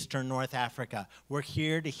Middle Eastern North Africa. We're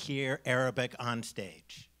here to hear Arabic on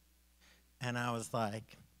stage. And I was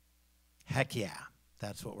like, heck yeah,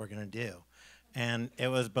 that's what we're going to do. And it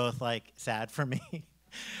was both like sad for me,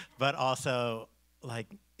 but also like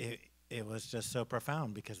it was just so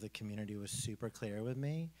profound because the community was super clear with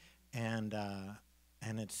me, and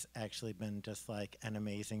it's actually been just like an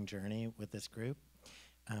amazing journey with this group.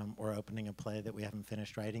 We're opening a play that we haven't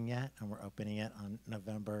finished writing yet, and we're opening it on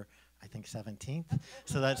November, I think, 17th.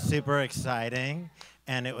 So that's super exciting,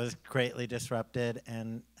 and it was greatly disrupted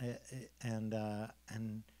and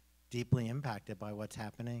deeply impacted by what's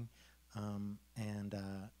happening.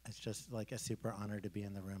 It's just like a super honor to be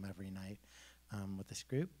in the room every night with this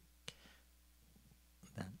group.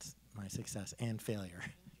 That's my success and failure.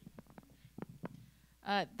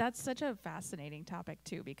 That's such a fascinating topic,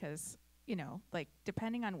 too, because, you know, like,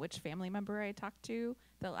 depending on which family member I talk to,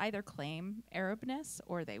 they'll either claim Arabness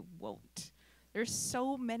or they won't. There's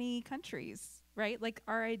so many countries, right? Like,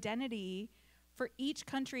 our identity for each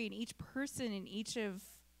country and each person in each of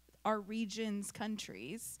our region's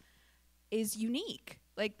countries is unique.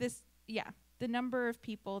 Like, this, yeah. The number of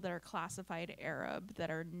people that are classified Arab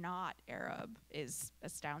that are not Arab is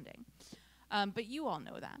astounding. But you all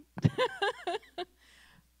know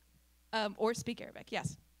that. Or speak Arabic,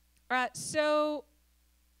 yes.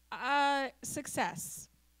 Success.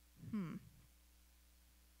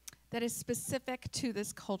 That is specific to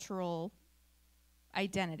this cultural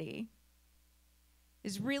identity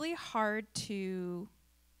is really hard to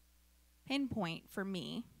pinpoint for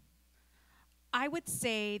me. I would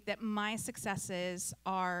say that my successes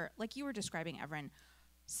are, like you were describing, Evren,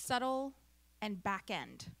 subtle and back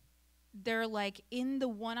end. They're like in the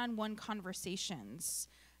one-on-one conversations.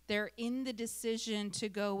 They're in the decision to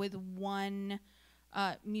go with one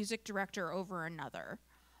music director over another.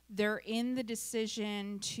 They're in the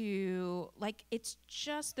decision to, like, it's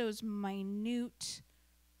just those minute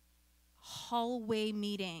hallway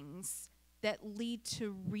meetings that lead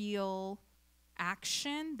to real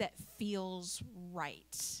action that feels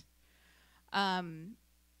right.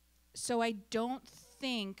 So I don't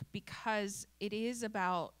think, because it is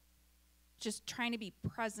about just trying to be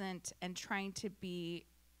present and trying to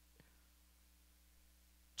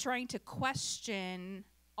question,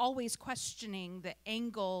 always questioning the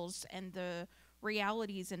angles and the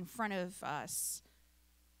realities in front of us,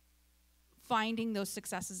 finding those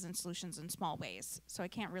successes and solutions in small ways. So I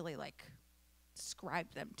can't really like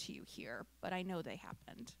describe them to you here, but I know they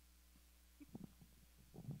happened.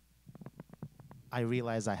 I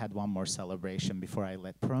realized I had one more celebration before I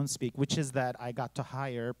let Peron speak, which is that I got to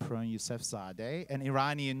hire Peron Yousefzadeh, an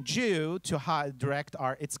Iranian Jew, to direct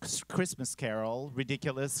our It's Christmas Carol,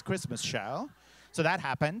 ridiculous Christmas show. So that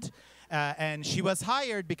happened. And she was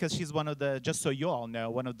hired because she's one of the, just so you all know,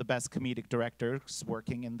 one of the best comedic directors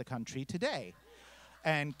working in the country today.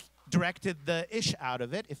 And directed the ish out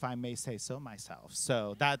of it, if I may say so myself.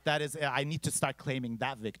 So that is, I need to start claiming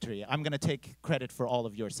that victory. I'm going to take credit for all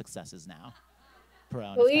of your successes now.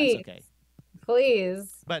 Peron, please, if that's okay.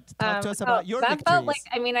 Please. But talk to us about your victories. Felt like,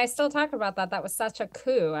 I mean, I still talk about that. That was such a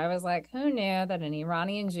coup. I was like, who knew that an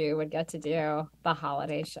Iranian Jew would get to do the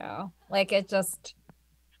holiday show? Like, it just,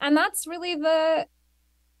 and that's really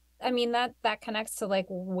I mean, that connects to like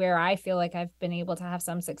where I feel like I've been able to have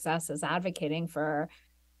some success is advocating for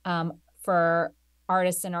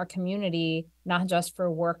artists in our community, not just for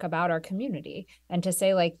work about our community, and to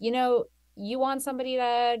say like, you know, you want somebody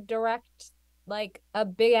to direct like a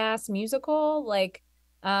big ass musical, like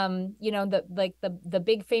you know, the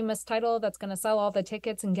big famous title that's going to sell all the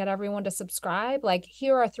tickets and get everyone to subscribe. Like,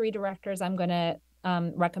 here are 3 directors I'm going to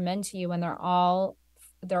recommend to you, and they're all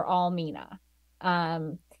MENA.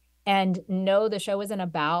 And no, the show isn't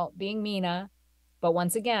about being MENA, but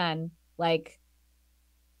once again, like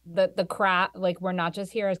the craft, like we're not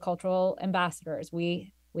just here as cultural ambassadors.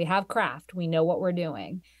 We have craft. We know what we're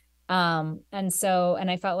doing. And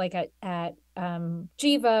I felt like at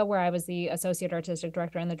Jiva, where I was the associate artistic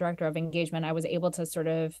director and the director of engagement, I was able to sort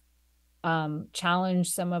of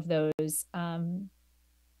challenge some of those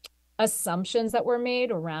assumptions that were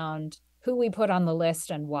made around who we put on the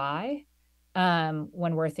list and why,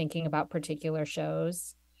 when we're thinking about particular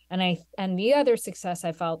shows. And the other success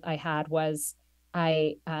I felt I had was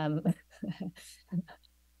I'm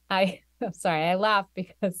sorry, I laugh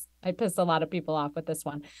because I piss a lot of people off with this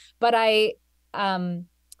one, but I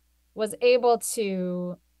was able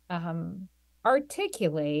to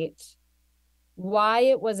articulate why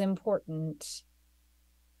it was important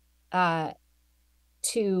to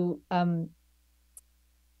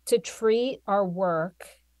treat our work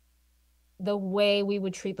the way we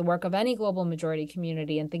would treat the work of any global majority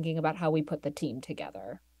community, and thinking about how we put the team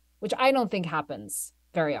together, which I don't think happens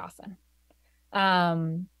very often.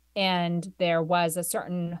 And there was a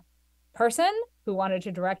certain person who wanted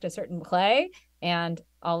to direct a certain play, and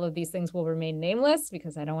all of these things will remain nameless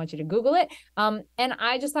because I don't want you to Google it. And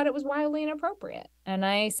I just thought it was wildly inappropriate, and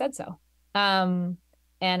I said so. And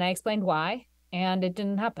I explained why, and it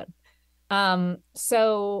didn't happen.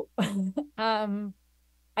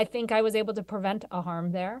 I think I was able to prevent a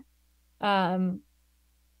harm there, a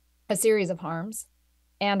series of harms.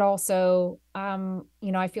 And also,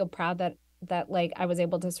 you know, I feel proud that like I was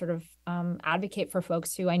able to sort of advocate for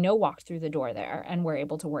folks who I know walked through the door there and were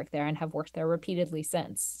able to work there and have worked there repeatedly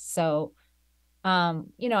since. So,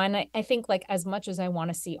 you know, and I think like as much as I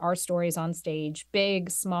want to see our stories on stage, big,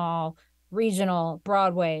 small, regional,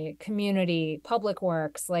 Broadway, community, public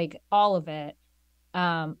works, like all of it,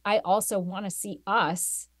 I also want to see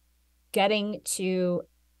us getting to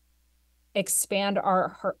expand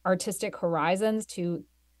our artistic horizons to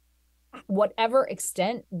whatever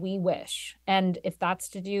extent we wish. And if that's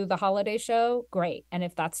to do the holiday show, great. And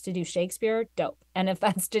if that's to do Shakespeare, dope. And if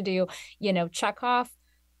that's to do, you know, Chekhov,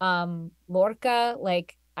 Lorca,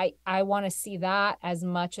 like I want to see that as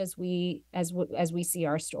much as we see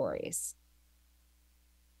our stories.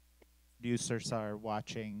 Producers are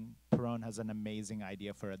watching. Peron has an amazing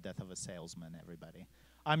idea for a death of a salesman, everybody.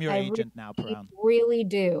 I'm your agent now, Peron. I really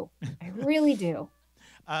do. I really do.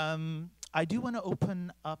 I do want to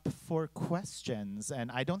open up for questions,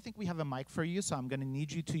 and I don't think we have a mic for you, so I'm going to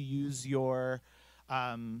need you to use your,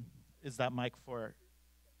 is that mic for,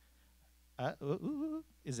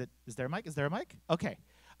 is there a mic? Is there a mic? Okay.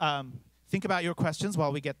 Think about your questions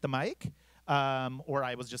while we get the mic, or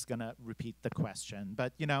I was just going to repeat the question.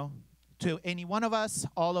 But, you know, to any one of us,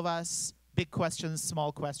 all of us, big questions,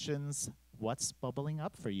 small questions, what's bubbling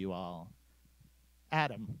up for you all?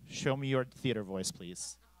 Adam, show me your theater voice,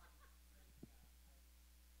 please.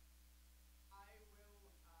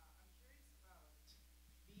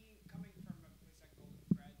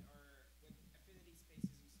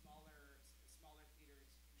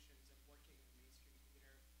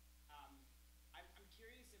 I'm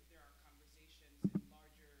curious if there are conversations in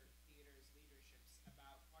larger theaters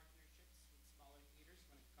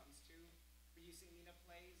producing MENA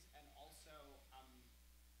plays, and also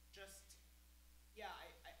just, yeah,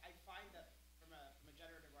 I find that from a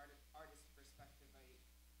generative artist perspective,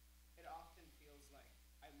 it often feels like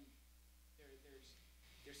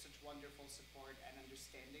there's such wonderful support and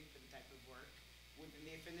understanding for the type of work within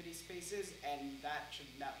the affinity spaces, and that should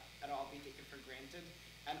not at all be taken for granted.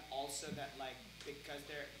 And also that, like, because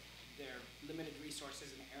they're limited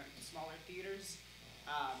resources inherent to smaller theaters,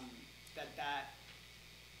 that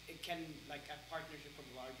it can, like, a partnership with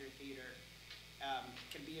a larger theater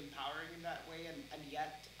can be empowering in that way, and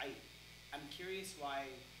yet I'm curious why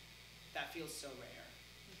that feels so rare.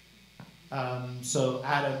 So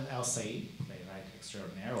Adam El Said, playwright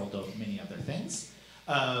extraordinaire, although many other things.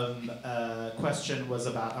 Question was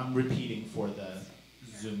about, I'm repeating for the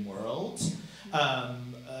Zoom world.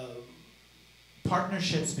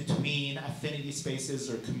 Partnerships between affinity spaces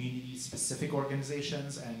or community-specific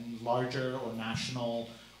organizations and larger or national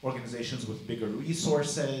organizations with bigger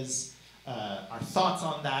resources. Our thoughts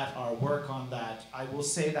on that, our work on that. I will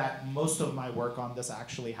say that most of my work on this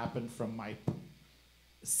actually happened from my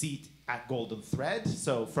seat at Golden Thread,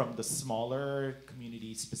 so from the smaller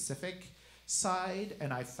community-specific side,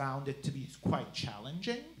 and I found it to be quite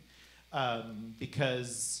challenging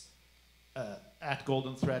because at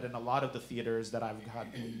Golden Thread and a lot of the theaters that I've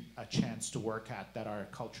gotten a chance to work at that are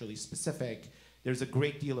culturally specific, there's a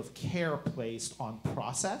great deal of care placed on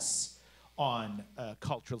process, on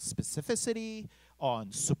cultural specificity,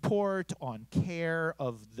 on support, on care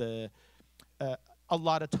of the a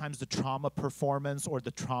lot of times the trauma performance or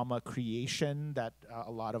the trauma creation that a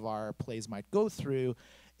lot of our plays might go through.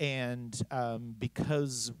 And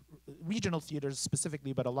because regional theaters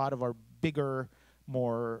specifically, but a lot of our bigger,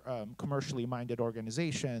 more commercially minded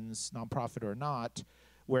organizations, nonprofit or not,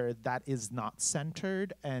 where that is not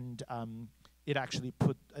centered, and it actually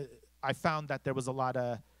put, I found that there was a lot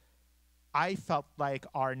of, I felt like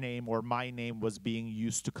our name or my name was being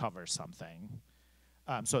used to cover something.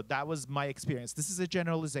 So that was my experience. This is a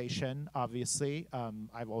generalization, obviously.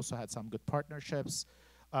 I've also had some good partnerships.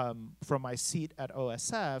 From my seat at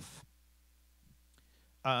OSF,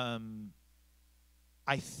 I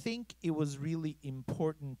think it was really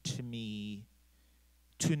important to me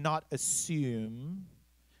to not assume.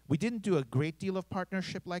 We didn't do a great deal of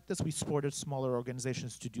partnership like this. We supported smaller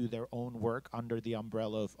organizations to do their own work under the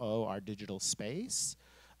umbrella of, our digital space,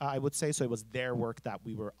 I would say. So it was their work that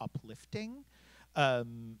we were uplifting.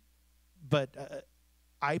 But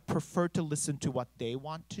I prefer to listen to what they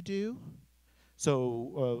want to do.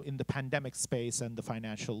 So in the pandemic space and the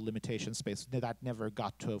financial limitation space, that never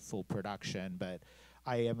got to a full production. But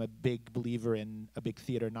I am a big believer in a big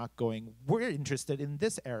theater not going, we're interested in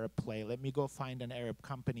this Arab play. Let me go find an Arab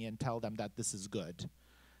company and tell them that this is good.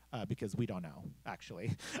 Because we don't know,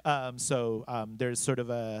 actually. There's sort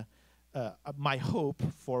of my hope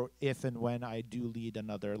for if and when I do lead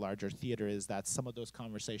another larger theater is that some of those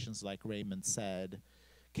conversations, like Raymond said,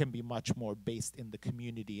 can be much more based in the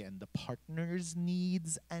community and the partners'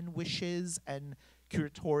 needs and wishes and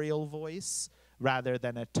curatorial voice, rather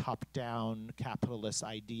than a top-down capitalist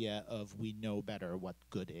idea of we know better what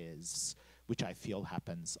good is, which I feel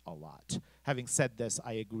happens a lot. Having said this,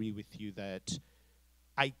 I agree with you that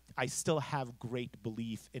I still have great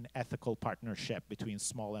belief in ethical partnership between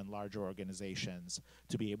small and larger organizations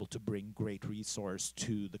to be able to bring great resource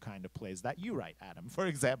to the kind of plays that you write, Adam, for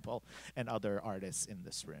example, and other artists in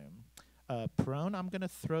this room. Perone, I'm going to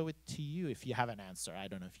throw it to you if you have an answer. I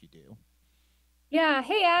don't know if you do. Yeah.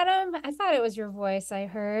 Hey, Adam. I thought it was your voice I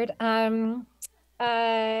heard. Yeah,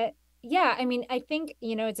 I mean, I think,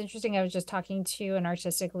 it's interesting. I was just talking to an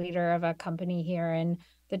artistic leader of a company here in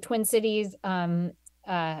the Twin Cities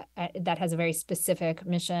that has a very specific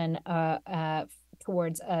mission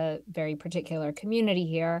towards a very particular community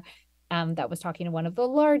here, that was talking to one of the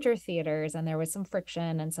larger theaters, and there was some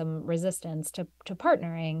friction and some resistance to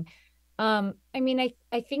partnering. I mean, I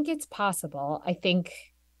think it's possible. I think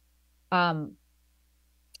I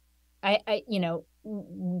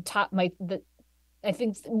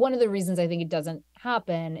think one of the reasons I think it doesn't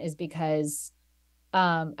happen is because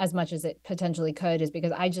as much as it potentially could, is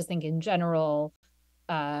because I just think in general,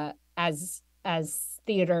 as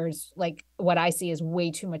theaters, like what I see is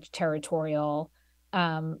way too much territorial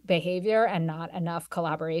behavior and not enough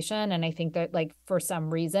collaboration. And I think that, like, for some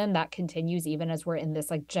reason that continues even as we're in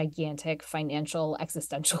this like gigantic financial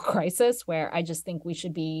existential crisis, where I just think we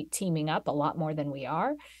should be teaming up a lot more than we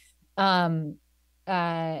are. And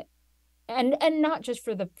not just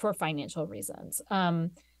for financial reasons. I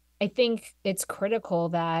think it's critical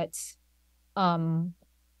that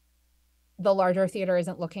the larger theater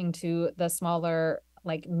isn't looking to the smaller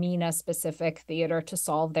like MENA specific theater to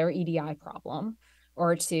solve their EDI problem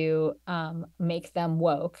or to make them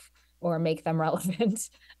woke or make them relevant.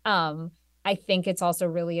 I think it's also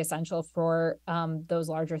really essential for those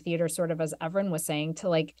larger theaters, sort of as Evren was saying, to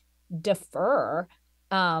like defer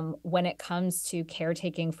when it comes to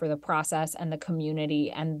caretaking for the process and the community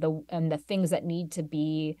and the things that need to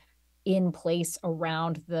be in place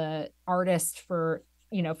around the artist for,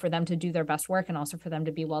 you know, for them to do their best work and also for them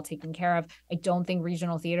to be well taken care of. I don't think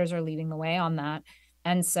regional theaters are leading the way on that.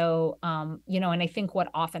 And so, you know, and I think what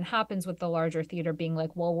often happens with the larger theater being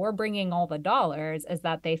like, well, we're bringing all the dollars, is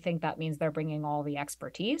that they think that means they're bringing all the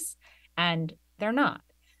expertise, and they're not.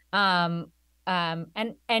 And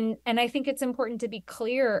I think it's important to be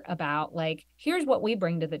clear about, like, here's what we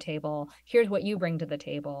bring to the table, here's what you bring to the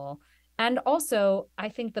table. And also, I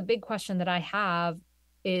think the big question that I have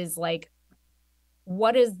is like,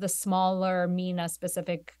 what is the smaller MENA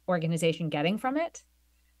specific organization getting from it?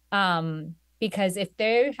 Because if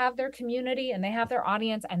they have their community and they have their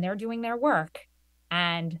audience and they're doing their work,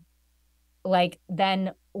 and like,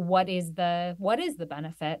 then what is the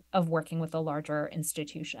benefit of working with a larger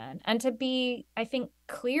institution? And to be, I think,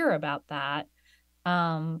 clear about that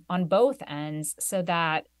on both ends, so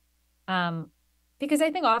that because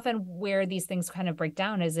I think often where these things kind of break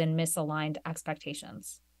down is in misaligned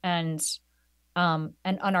expectations and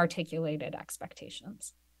unarticulated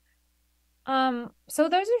expectations. So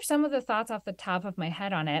those are some of the thoughts off the top of my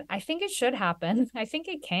head on it. I think it should happen. I think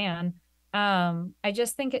it can. I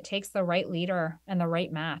just think it takes the right leader and the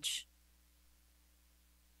right match.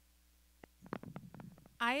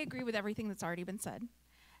 I agree with everything that's already been said.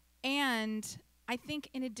 And I think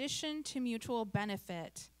in addition to mutual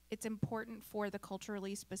benefit, it's important for the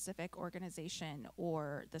culturally specific organization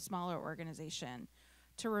or the smaller organization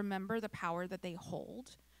to remember the power that they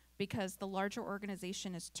hold, because the larger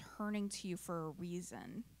organization is turning to you for a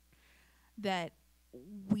reason. That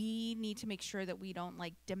we need to make sure that we don't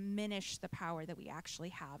like diminish the power that we actually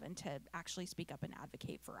have, and to actually speak up and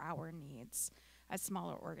advocate for our needs as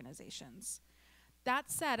smaller organizations.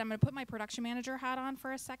 That said, I'm going to put my production manager hat on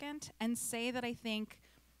for a second and say that I think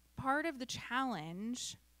part of the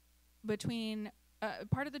challenge between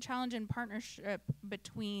in partnership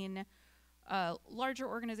between a larger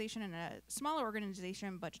organization and a smaller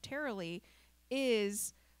organization budgetarily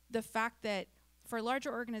is the fact that for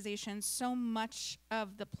larger organizations, so much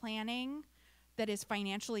of the planning that is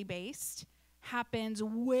financially based happens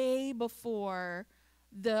way before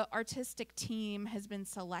the artistic team has been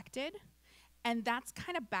selected. And that's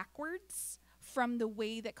kind of backwards from the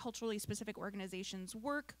way that culturally specific organizations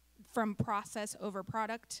work, from process over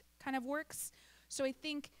product kind of works. So I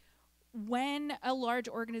think when a large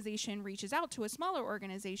organization reaches out to a smaller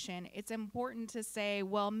organization, it's important to say,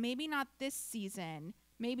 well, maybe not this season,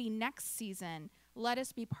 maybe next season, let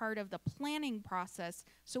us be part of the planning process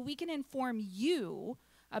so we can inform you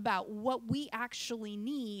about what we actually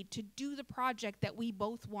need to do the project that we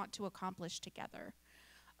both want to accomplish together.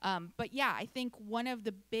 But yeah, I think one of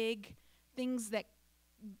the big things that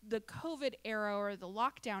the COVID era or the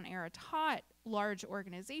lockdown era taught large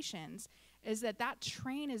organizations is that that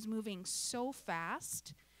train is moving so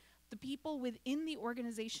fast, the people within the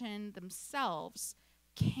organization themselves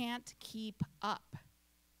can't keep up,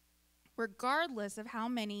 regardless of how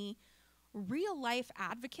many real life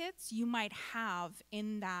advocates you might have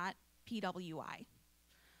in that PWI.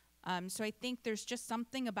 So I think there's just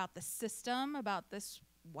something about the system, about this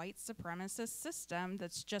white supremacist system,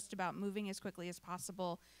 that's just about moving as quickly as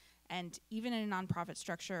possible, and even in a nonprofit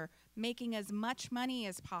structure, making as much money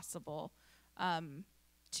as possible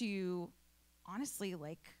to honestly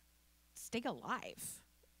like stay alive.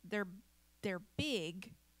 They're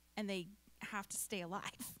big and they have to stay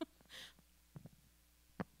alive.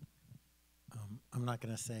 I'm not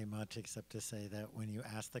going to say much except to say that when you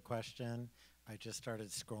asked the question, I just started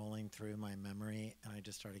scrolling through my memory and I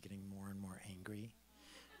just started getting more and more angry.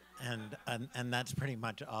 And that's pretty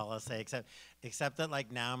much all I'll say, except that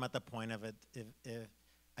like now I'm at the point of it, if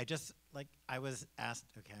I just, like, I was asked,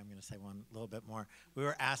 okay, I'm going to say one little bit more. We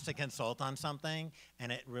were asked to consult on something,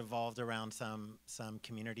 and it revolved around some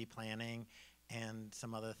community planning and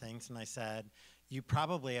some other things. And I said, you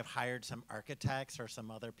probably have hired some architects or some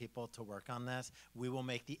other people to work on this. We will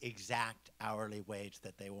make the exact hourly wage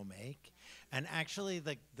that they will make. And actually,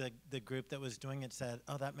 the group that was doing it said,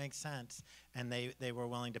 oh, that makes sense. And they were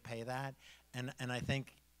willing to pay that. And I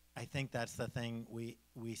think that's the thing,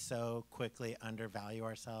 we so quickly undervalue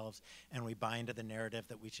ourselves, and we buy into the narrative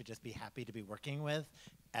that we should just be happy to be working with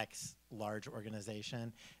X large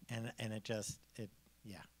organization, and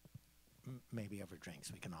maybe over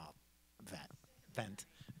drinks we can all vent.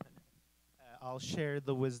 I'll share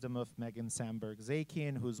the wisdom of Megan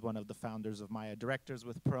Sandberg-Zakian, who's one of the founders of Maya Directors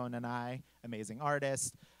with Peron and I, amazing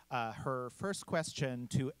artist. Her first question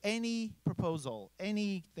to any proposal,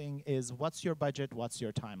 anything is, what's your budget, what's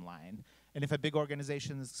your timeline? And if a big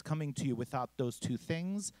organization is coming to you without those two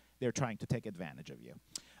things, they're trying to take advantage of you.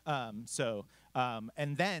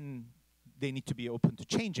 And then they need to be open to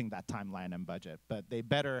changing that timeline and budget, but they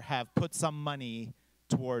better have put some money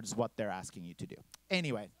towards what they're asking you to do.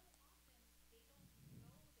 Anyway.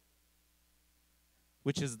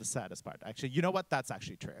 Which is the saddest part. Actually, you know what? That's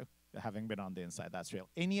actually true. Having been on the inside, that's real.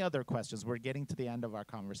 Any other questions? We're getting to the end of our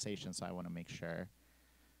conversation, so I want to make sure.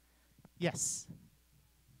 Yes.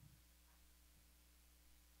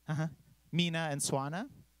 MENA and Swana?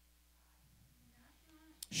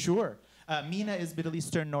 Sure. MENA is Middle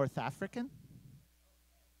Eastern North African.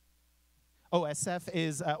 OSF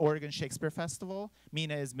is Oregon Shakespeare Festival.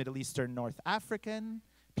 MENA is Middle Eastern North African.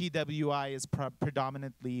 PWI is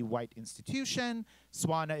predominantly white institution.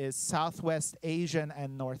 Swana is Southwest Asian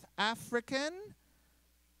and North African.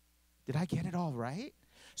 Did I get it all right?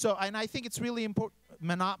 So, and I think it's really important.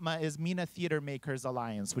 MENATMA is MENA Theater Makers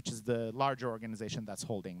Alliance, which is the larger organization that's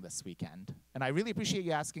holding this weekend. And I really appreciate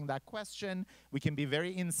you asking that question. We can be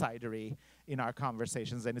very insidery in our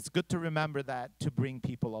conversations, and it's good to remember that to bring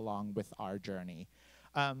people along with our journey.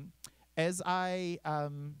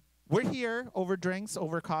 We're here over drinks,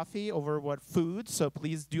 over coffee, over food, so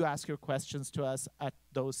please do ask your questions to us at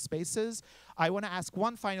those spaces. I want to ask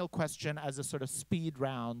one final question as a sort of speed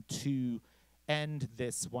round to end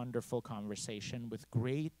this wonderful conversation with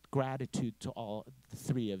great gratitude to all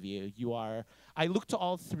three of you. I look to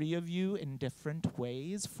all three of you in different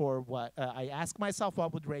ways for what, I ask myself,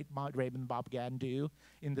 what would Raymond Bobgan do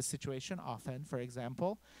in this situation, often, for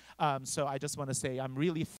example. So I just want to say I'm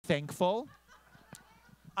really thankful.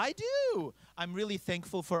 I do. I'm really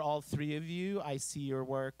thankful for all three of you. I see your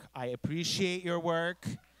work. I appreciate your work.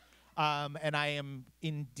 And I am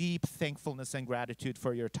in deep thankfulness and gratitude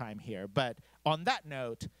for your time here. But on that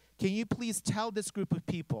note, can you please tell this group of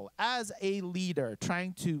people, as a leader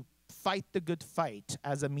trying to fight the good fight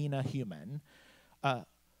as a MENA human,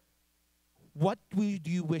 what would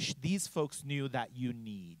you wish these folks knew that you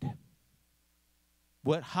need?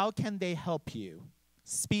 How can they help you?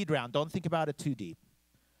 Speed round. Don't think about it too deep.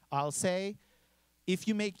 I'll say, if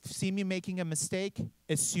you see me making a mistake,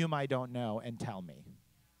 assume I don't know and tell me,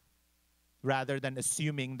 rather than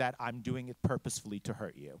assuming that I'm doing it purposefully to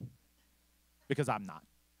hurt you, because I'm not.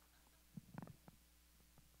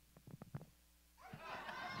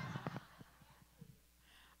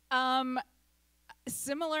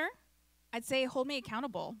 Similar, I'd say hold me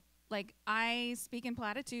accountable. Like, I speak in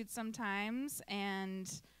platitudes sometimes,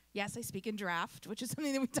 and yes, I speak in draft, which is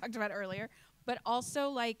something that we talked about earlier. But also,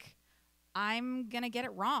 like, I'm going to get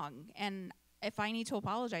it wrong. And if I need to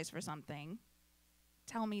apologize for something,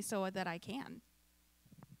 tell me so that I can.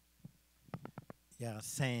 Yeah,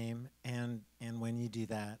 same. And when you do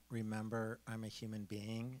that, remember I'm a human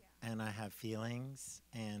being, and I have feelings,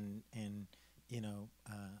 and you know,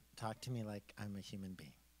 talk to me like I'm a human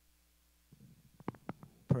being.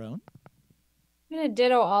 Peron? I'm going to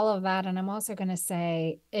ditto all of that. And I'm also going to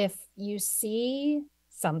say, if you see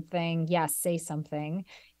something, yes, say something.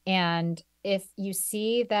 And if you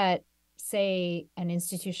see that, say, an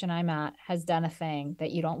institution I'm at has done a thing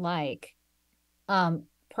that you don't like,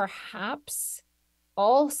 perhaps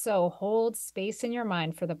also hold space in your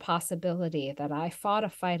mind for the possibility that I fought a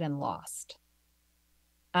fight and lost.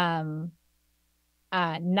 Not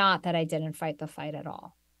that I didn't fight the fight at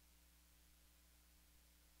all.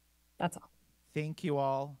 That's all. Thank you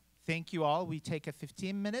all. Thank you all. We take a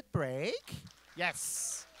 15-minute break.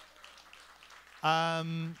 Yes.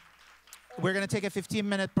 We're going to take a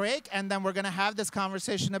 15-minute break, and then we're going to have this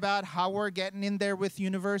conversation about how we're getting in there with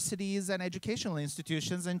universities and educational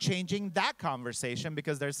institutions and changing that conversation,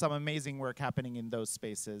 because there's some amazing work happening in those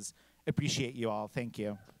spaces. Appreciate you all. Thank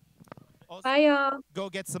you. Also, bye, y'all. go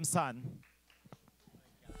get some sun.